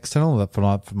 external,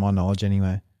 from my knowledge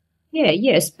anyway. Yeah,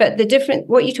 yes, but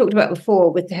what you talked about before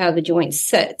with how the joint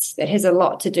sits, that has a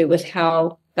lot to do with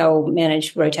how they'll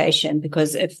manage rotation,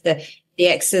 because if the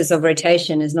axis of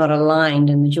rotation is not aligned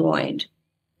in the joint,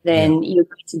 then you're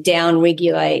going to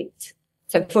down-regulate.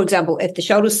 So, for example, if the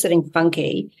shoulder's sitting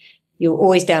funky, you'll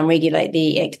always down-regulate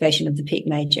the activation of the pec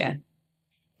major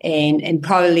and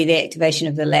probably the activation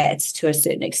of the lats to a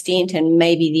certain extent, and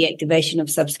maybe the activation of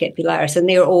subscapularis, and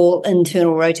they're all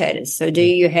internal rotators. So do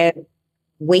you have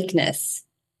weakness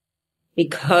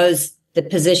because the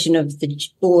position of the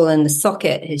ball in the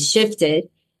socket has shifted?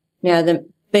 Now the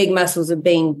big muscles are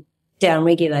being down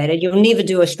regulated. You'll never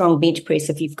do a strong bench press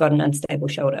if you've got an unstable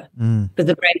shoulder, because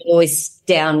the brain will always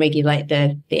down regulate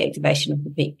the activation of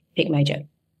the pec major.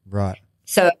 Right.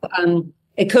 So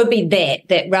it could be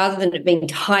that rather than it being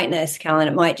tightness, Callan,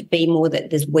 it might be more that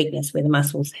there's weakness where the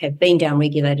muscles have been down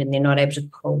regulated and they're not able to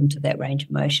pull into that range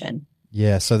of motion.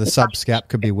 Yeah, so the subscap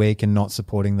could be weak and not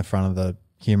supporting the front of the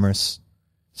humerus.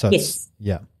 So yes.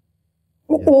 Yeah.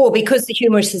 Or because the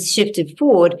humerus has shifted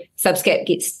forward, subscap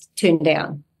gets turned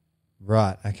down.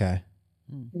 Right, okay.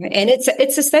 And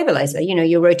it's a stabilizer. You know,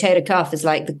 your rotator cuff is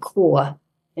like the core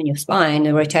in your spine.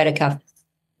 The rotator cuff is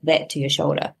that to your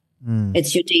shoulder.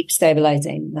 It's your deep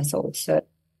stabilizing muscle. So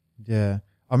yeah.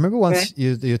 I remember once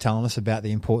you were telling us about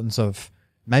the importance of,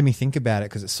 made me think about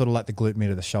it because it's sort of like the glute med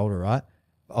of the shoulder, right?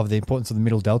 Of the importance of the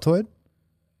middle deltoid.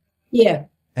 Yeah.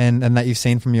 And that you've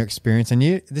seen from your experience. And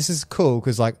this is cool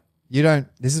because like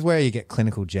this is where you get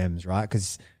clinical gems, right?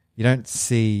 Because you don't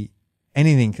see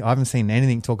anything. I haven't seen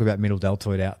anything talk about middle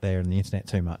deltoid out there on the internet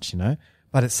too much, you know?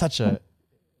 But it's such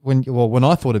when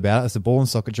I thought about it, it's the ball and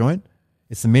socket joint.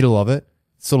 It's the middle of it.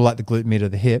 It's sort of like the glute med of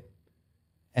the hip,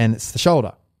 and it's the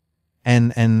shoulder.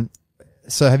 And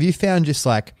so have you found just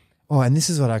like, and this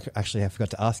is what I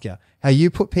forgot to ask you, how you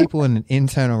put people in an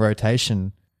internal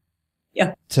rotation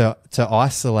to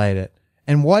isolate it.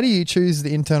 And why do you choose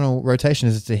the internal rotation?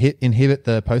 Is it to inhibit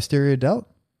the posterior delt?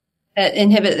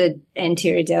 Inhibit the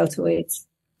anterior deltoids,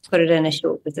 put it in a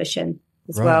short position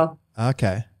as well.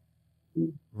 Okay.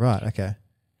 Right, okay.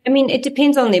 I mean, it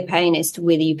depends on their pain as to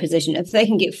whether you position. If they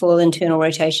can get full internal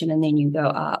rotation and then you go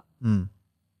up,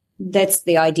 that's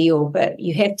the ideal. But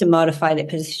you have to modify that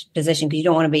position because you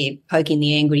don't want to be poking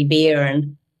the angry bear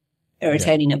and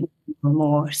irritating it more and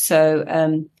more. So,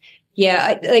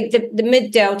 like the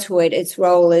mid-deltoid, its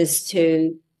role is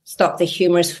to stop the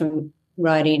humerus from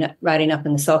riding up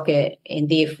in the socket and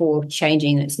therefore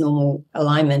changing its normal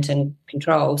alignment and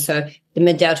control. So the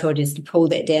mid-deltoid is to pull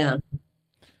that down.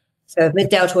 So if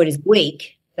mid-deltoid is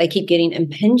weak, they keep getting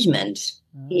impingement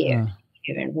here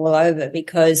and all over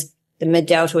because the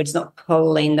mid-deltoid's not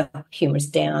pulling the humerus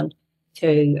down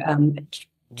to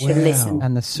listen.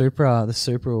 And the supral,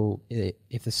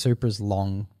 if the supra's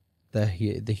long, the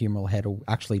humeral head will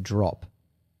actually drop.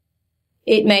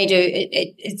 It may do.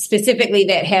 It specifically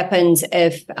that happens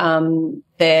if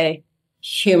the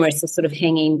humerus is sort of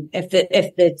hanging, if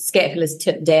the scapula's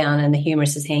tipped down and the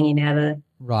humerus is hanging out of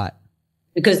right.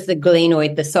 Because the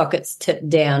glenoid, the socket's tipped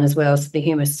down as well, so the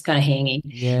humerus is kind of hanging.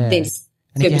 Yeah. And if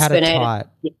you had a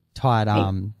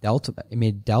tight delta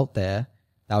mid delt there,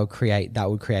 that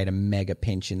would create a mega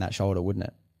pinch in that shoulder, wouldn't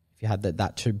it? If you had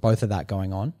both of that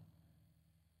going on.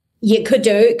 Yeah, it could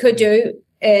do.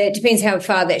 It depends how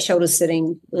far that shoulder's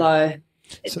sitting low.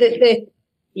 So, the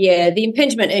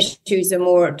impingement issues are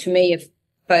more, to me,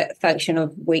 a function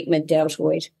of weak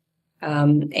mid-deltoid.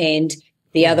 And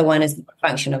the other one is a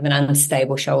function of an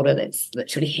unstable shoulder that's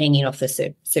literally hanging off the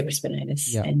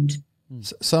supraspinatus. Yeah. And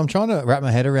so I'm trying to wrap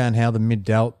my head around how the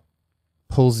mid-delt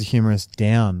pulls the humerus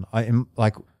down. I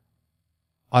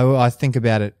think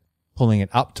about it pulling it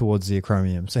up towards the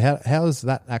acromion. So how is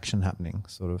that action happening,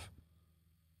 sort of?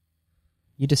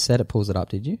 You just said it pulls it up,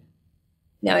 did you?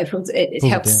 No, it helps set it.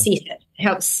 It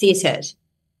helps set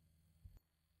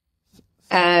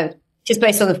it. Just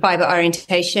based on the fiber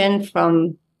orientation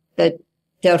from the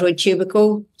deltoid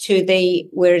tubercle to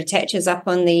where it attaches up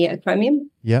on the acromion.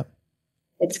 Yep.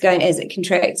 It's going, as it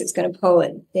contracts, it's going to pull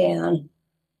it down.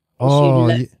 I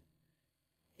see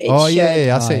what you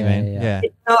mean. Yeah.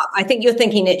 It's not, I think you're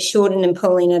thinking it's shortened and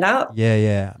pulling it up.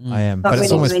 Yeah, I am. But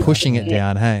it's almost pushing it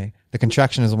down, hey? The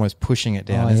contraction is almost pushing it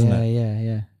down, isn't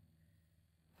it?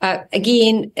 Yeah.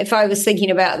 Again, if I was thinking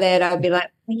about that, I'd be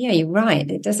like, well, yeah, you're right.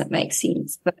 It doesn't make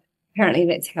sense. But apparently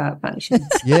that's how it functions.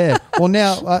 Yeah. Well,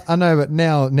 now I know, but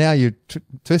now you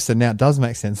twisted. Now it does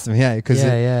make sense to me, yeah? Because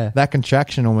that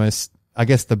contraction almost, I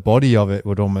guess the body of it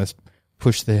would almost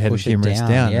push the head of humerus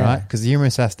down, right? Because the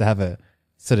humerus has to have a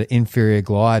sort of inferior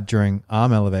glide during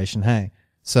arm elevation, hey?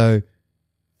 So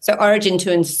origin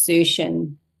to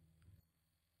insertion.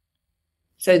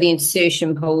 So the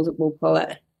insertion will pull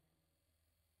it.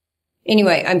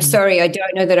 Anyway, I'm sorry, I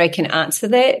don't know that I can answer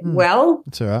that well.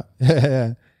 That's all right.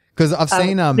 Yeah. Because I've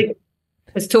seen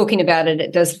was talking about it,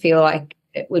 it does feel like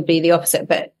it would be the opposite,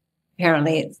 but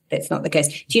apparently that's not the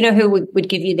case. Do you know who would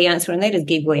give you the answer on that? Is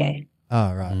Guy Boyer.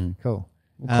 Oh, right. Cool.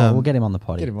 We'll get him on the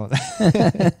potty. Get him on.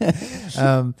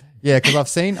 Yeah, because I've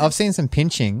seen some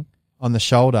pinching on the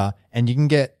shoulder, and you can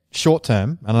get short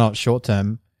term. I don't know, short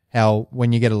term. How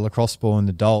when you get a lacrosse ball in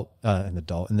the delt,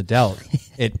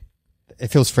 it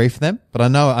feels free for them. But I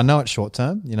know it's short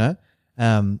term. You know,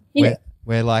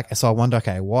 where like, so I wonder,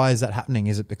 okay, why is that happening?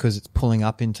 Is it because it's pulling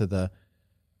up into the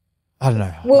I don't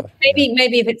know. Well,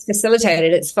 maybe if it's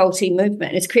facilitated, it's faulty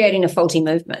movement. It's creating a faulty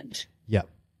movement. Yeah.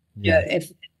 You know,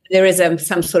 if there is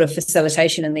some sort of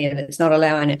facilitation in there that's not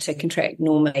allowing it to contract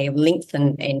normally, or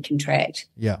lengthen and contract.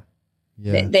 Yeah.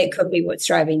 Yeah. That could be what's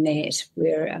driving that,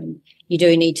 where you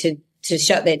do need to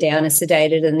shut that down and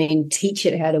sedate it and then teach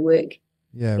it how to work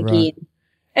again. Right.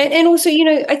 And also, you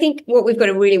know, I think what we've got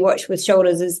to really watch with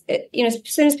shoulders is, you know, as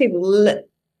soon as people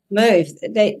move,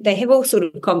 they have all sort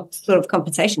of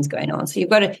compensations going on. So you've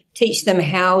got to teach them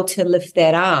how to lift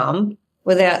that arm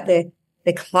without the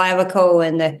clavicle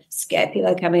and the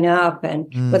scapula coming up,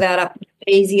 and without upper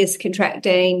trapezius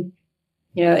contracting.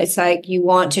 You know, it's like you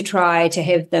want to try to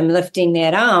have them lifting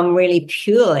that arm really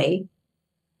purely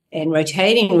and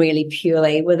rotating really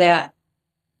purely without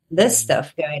this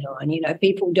stuff going on. You know,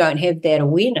 people don't have that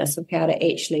awareness of how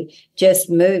to actually just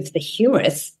move the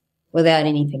humerus without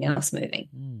anything else moving.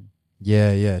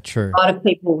 Yeah, true. A lot of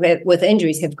people with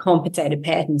injuries have compensated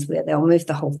patterns where they'll move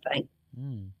the whole thing.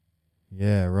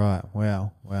 Yeah, right.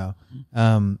 Wow.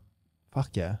 Fuck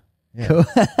yeah. Yeah. Cool.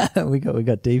 we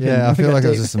got deep. Yeah, I feel like it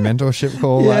was just a mentorship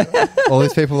call. Like, all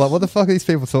these people are like, what the fuck are these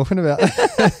people talking about?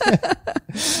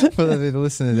 For the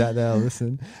listeners out there,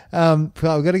 listen. We've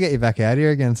got to get you back out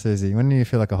here again, Suzi. When do you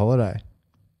feel like a holiday?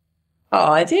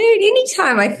 Oh, dude,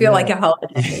 anytime I feel like a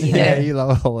holiday. You know? Yeah, you love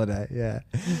a holiday. Yeah.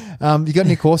 You got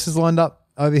any courses lined up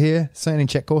over here? So any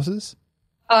CHEK courses?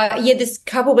 Yeah, there's a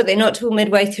couple, but they're not till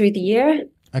midway through the year.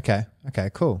 Okay,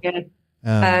 cool.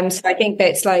 Yeah. So I think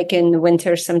that's like in the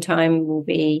winter sometime we'll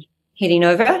be heading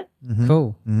over.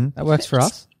 Cool. That works for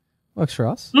us. That works for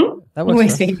us.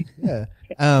 Yeah.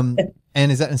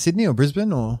 And is that in Sydney or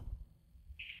Brisbane or?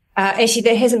 Actually,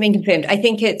 that hasn't been confirmed. I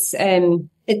think it's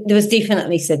there was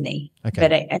definitely Sydney,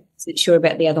 but I wasn't sure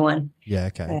about the other one. Yeah.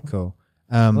 Okay. Cool.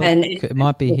 And it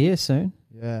might be here soon.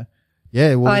 Yeah.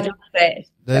 Yeah. Well, I don't know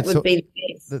that would be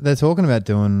the best. They're talking about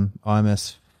doing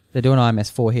IMS. They're doing IMS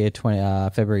 4 here,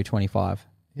 February 25.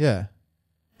 Yeah.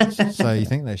 So you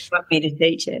think they should want me to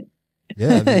teach it?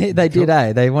 Yeah, they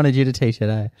did. They wanted you to teach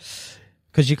it.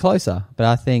 Because you're closer. But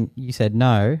I think you said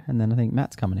no, and then I think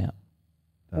Matt's coming out.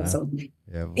 Awesome.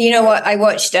 Yeah. You know what? I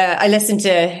listened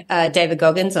to David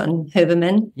Goggins on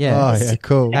Huberman. Yeah. Oh yeah,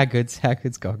 cool. How good's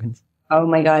Goggins? Oh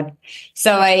my God.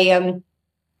 So I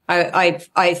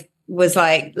was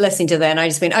like listening to that, and I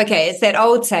just went, okay, it's that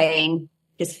old saying,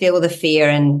 just feel the fear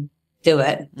and do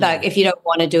it. Like if you don't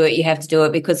want to do it, you have to do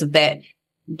it because of that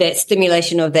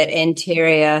stimulation of that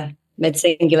anterior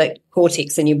mid-cingulate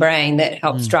cortex in your brain that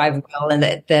helps drive well, and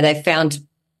that I found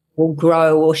will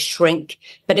grow or shrink,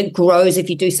 but it grows if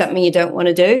you do something you don't want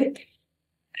to do.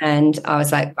 And I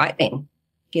was like, right then,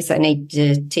 guess I need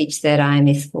to teach that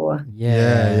IMS 4.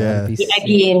 Yeah.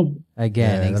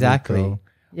 Again, exactly. Cool.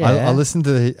 Yeah. I listened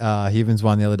to Huberman's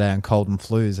one the other day on cold and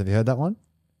flus. Have you heard that one?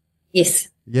 Yes.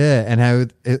 Yeah, and how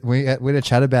we had a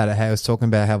chat about it, how he was talking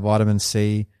about how vitamin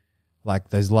C, like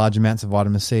those large amounts of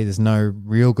vitamin C, there's no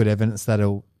real good evidence that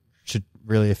it should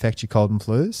really affect your cold and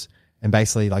flus, and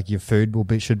basically like your food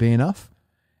should be enough.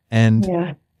 And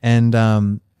me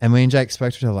and Jake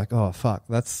spoke to each other like, oh fuck,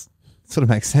 that's sort of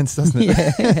makes sense, doesn't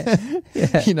it?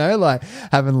 Yeah. You know, like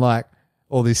having like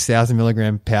all these 1,000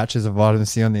 milligram pouches of vitamin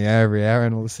C on the air every hour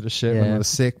and all this sort of shit when I was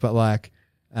sick, but like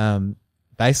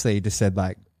basically he just said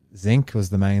like zinc was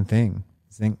the main thing.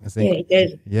 Zinc. Yeah, he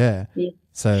did. Yeah.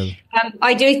 So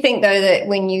I do think though that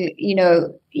when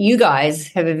you guys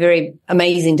have a very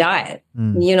amazing diet,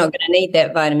 you're not going to need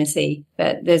that vitamin C,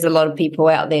 but there's a lot of people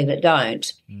out there that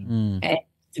don't. And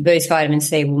to boost vitamin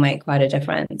C will make quite a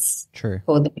difference. True.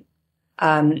 For them.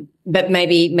 But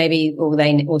maybe all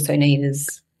they also need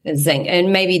is zinc,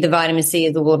 and maybe the vitamin C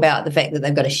is all about the fact that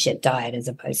they've got a shit diet as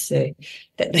opposed to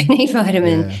that they need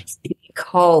vitamin C.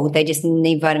 Cold, they just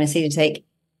need vitamin C to take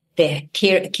their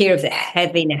care of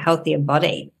having a healthier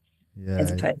body,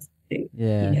 as opposed to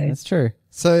that's true.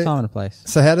 So time and a place.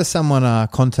 So how does someone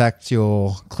contact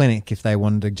your clinic if they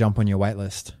wanted to jump on your wait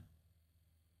list?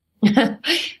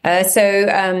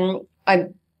 Although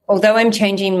I'm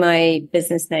changing my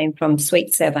business name from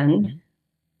Sweet 7,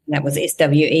 that was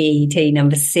SWEET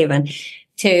number 7,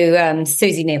 to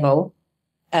Suzi Nevell,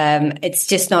 it's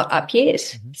just not up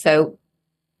yet. So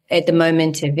at the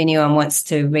moment, if anyone wants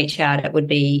to reach out, it would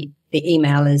be, the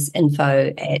email is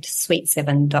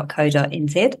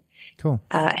info@sweet7.co.nz. Cool.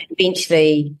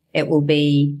 Eventually it will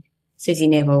be Suzi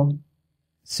Nevell.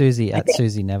 Suzi at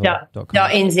suzinevell.com.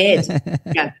 .nz.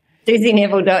 Yeah.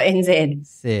 SuziNevell.nz.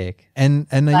 Sick. And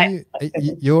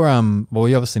you're well,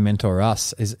 you obviously mentor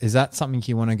us. Is that something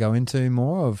you want to go into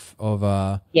more of sort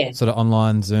of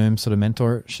online Zoom sort of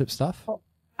mentorship stuff?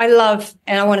 I love,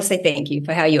 and I want to say thank you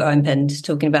for how you opened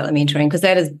talking about the mentoring, because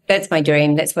that's my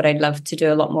dream. That's what I'd love to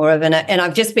do a lot more of. And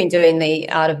I've just been doing the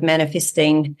art of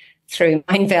manifesting through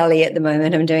Mind Valley at the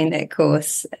moment. I'm doing that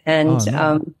course, and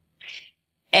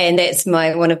and that's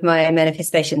one of my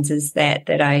manifestations is that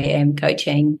I am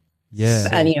coaching. Yeah,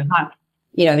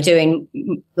 and doing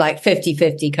like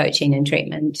 50-50 coaching and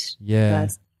treatment. Yeah,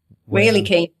 really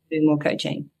keen to do more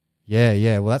coaching.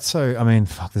 Yeah. Well, that's so. I mean,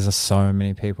 fuck. There's just so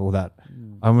many people that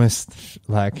almost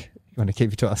like want to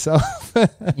keep you to ourselves.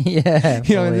 Yeah,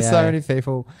 there's so many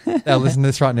people that'll listen to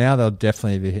this right now. They'll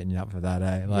definitely be hitting you up for that,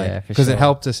 eh? Like, because it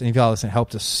helped us, and if you are listening, it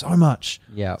helped us so much.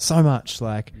 Yeah, so much.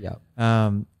 Like,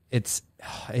 it's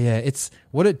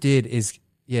what it did is,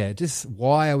 just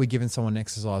why are we giving someone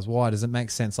exercise? Why does it make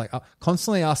sense? Like,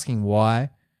 constantly asking why,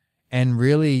 and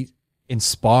really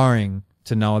inspiring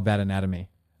to know about anatomy.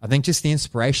 I think just the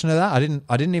inspiration of that.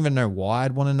 I didn't even know why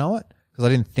I'd want to know it, because I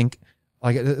didn't think.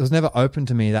 Like, it was never open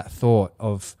to me, that thought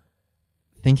of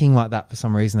thinking like that for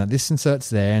some reason, that this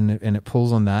inserts there and it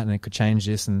pulls on that and it could change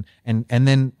this. And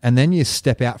then you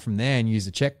step out from there and use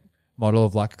the CHEK model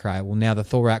of like, okay, well, now the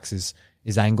thorax is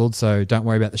angled, so don't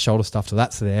worry about the shoulder stuff till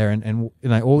that's there. And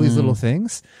all these little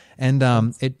things. And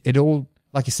it all,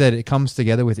 like you said, it comes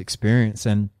together with experience.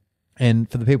 And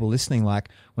for the people listening, like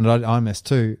when I did IMS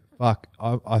too, fuck,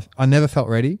 I never felt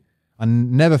ready. I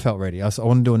want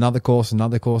to do another course.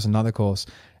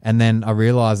 And then I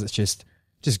realized it's just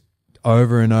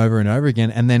over and over and over again.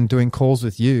 And then doing calls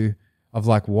with you of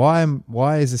like, why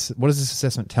is this, what does this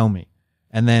assessment tell me?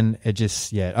 And then it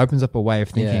just, it opens up a way of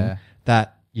thinking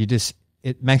that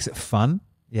it makes it fun.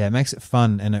 Yeah. It makes it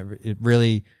fun. And it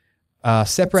really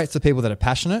separates the people that are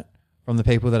passionate from the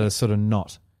people that are sort of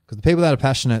not. Because the people that are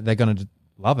passionate, they're going to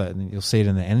love it, and you'll see it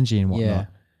in their energy and whatnot.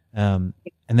 And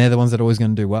they're the ones that are always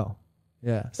going to do well.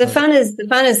 Yeah. The fun is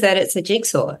that it's a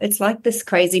jigsaw. It's like this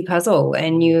crazy puzzle,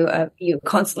 and you're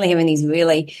constantly having these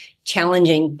really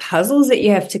challenging puzzles that you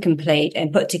have to complete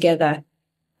and put together.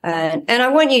 And I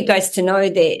want you guys to know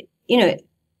that,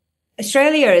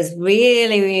 Australia is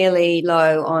really, really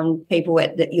low on people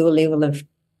at your level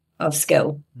of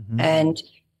skill. Mm-hmm. And,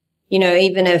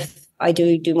 even if I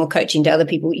do more coaching to other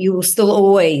people, you will still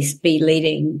always be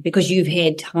leading because you've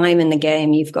had time in the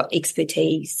game. You've got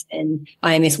expertise in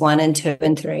IMS 1 and 2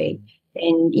 and 3.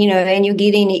 And, and you're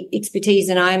getting expertise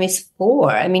in IMS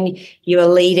 4. I mean, you're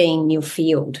leading your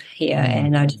field here.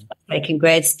 And I just say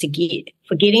congrats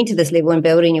for getting to this level and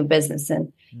building your business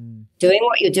and doing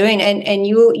what you're doing. And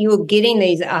you're getting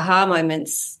these aha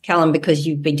moments, Callan, because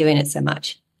you've been doing it so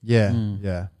much. Yeah.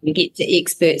 Yeah. You get to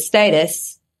expert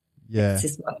status. Yeah. This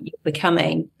is what you're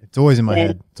becoming. It's always in my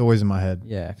head.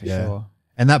 Yeah, for sure.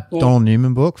 And that Donald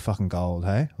Newman book, fucking gold,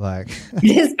 hey? Like, it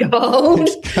is gold.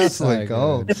 It's absolutely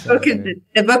gold.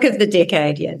 The book of the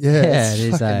decade, yes. Yeah, it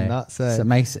is fucking nuts, eh? So it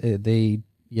makes the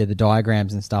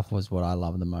diagrams and stuff was what I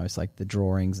love the most, like the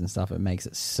drawings and stuff. It makes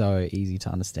it so easy to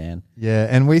understand. Yeah,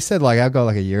 and we said, like, our goal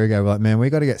like a year ago, we're like, man, we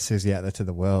got to get Suzi out there to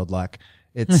the world. Like,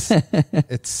 it's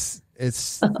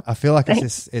I feel like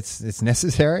it's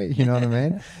necessary, you know what I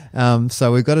mean?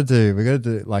 So we got to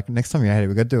do like next time you're here,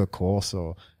 we got to do a course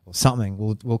or something.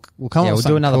 We'll come up with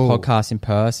do another cool podcast in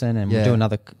person, and we'll do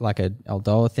another like a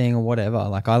Eldora thing or whatever.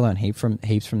 Like I learned heaps from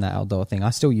that Eldora thing. I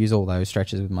still use all those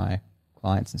stretches with my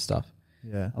clients and stuff.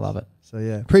 Yeah. I love it. So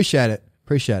appreciate it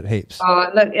heaps. Oh,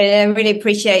 look, I really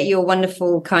appreciate your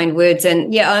wonderful, kind words.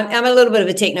 And I'm a little bit of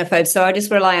a technophobe, so I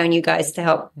just rely on you guys to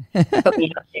help put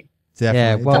me out there.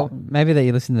 Definitely. Yeah, well, maybe that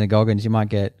you listen to the Goggins, you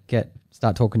might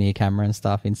start talking to your camera and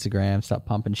stuff, Instagram, start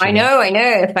pumping shit. I know.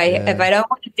 If I don't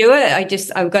want to do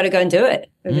it, I've got to go and do it.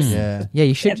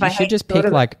 You should just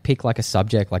pick like a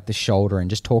subject like the shoulder and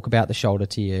just talk about the shoulder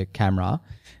to your camera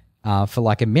for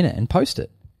like a minute and post it.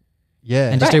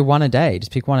 Yeah. And just do one a day.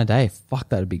 Just pick one a day. Fuck,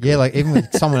 that would be good. Yeah, like even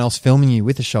with someone else filming you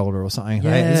with a shoulder or something.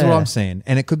 Hey, this is what I'm seeing.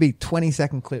 And it could be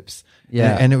 20-second clips.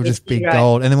 Yeah. And it would just be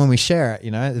gold. And then when we share it,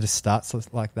 it just starts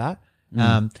like that.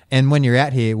 And when you're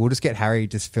out here, we'll just get Harry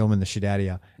just filming the shit out of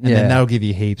you. And then that'll give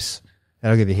you heaps.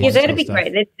 Yeah, that'd be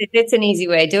great. That's an easy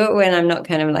way. Do it when I'm not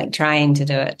kind of like trying to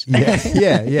do it.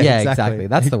 Yeah, exactly.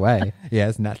 That's the way. Yeah,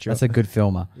 it's natural. That's a good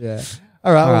filmer. Yeah.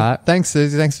 All right. Well, thanks,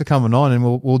 Suzi. Thanks for coming on, and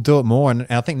we'll do it more. And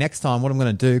I think next time, what I'm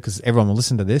going to do, because everyone will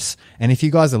listen to this, and if you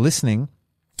guys are listening,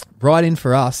 write in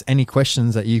for us any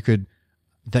questions that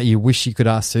you wish you could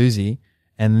ask Suzi,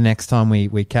 and the next time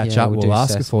we catch up, we'll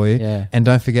ask it for you. Yeah. And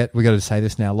don't forget, we got to say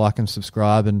this now: like and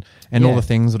subscribe, and all the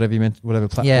things, whatever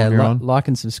platform you're on. Like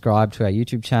and subscribe to our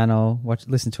YouTube channel.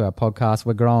 Listen to our podcast.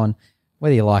 We're growing,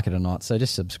 whether you like it or not. So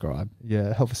just subscribe.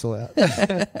 Yeah, help us all out.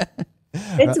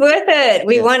 It's worth it.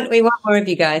 We want more of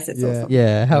you guys. It's awesome.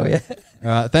 Yeah, hell yeah. All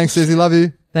right. Thanks, Suzi. Love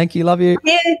you. Thank you. Love you.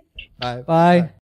 Yeah. Bye. Bye.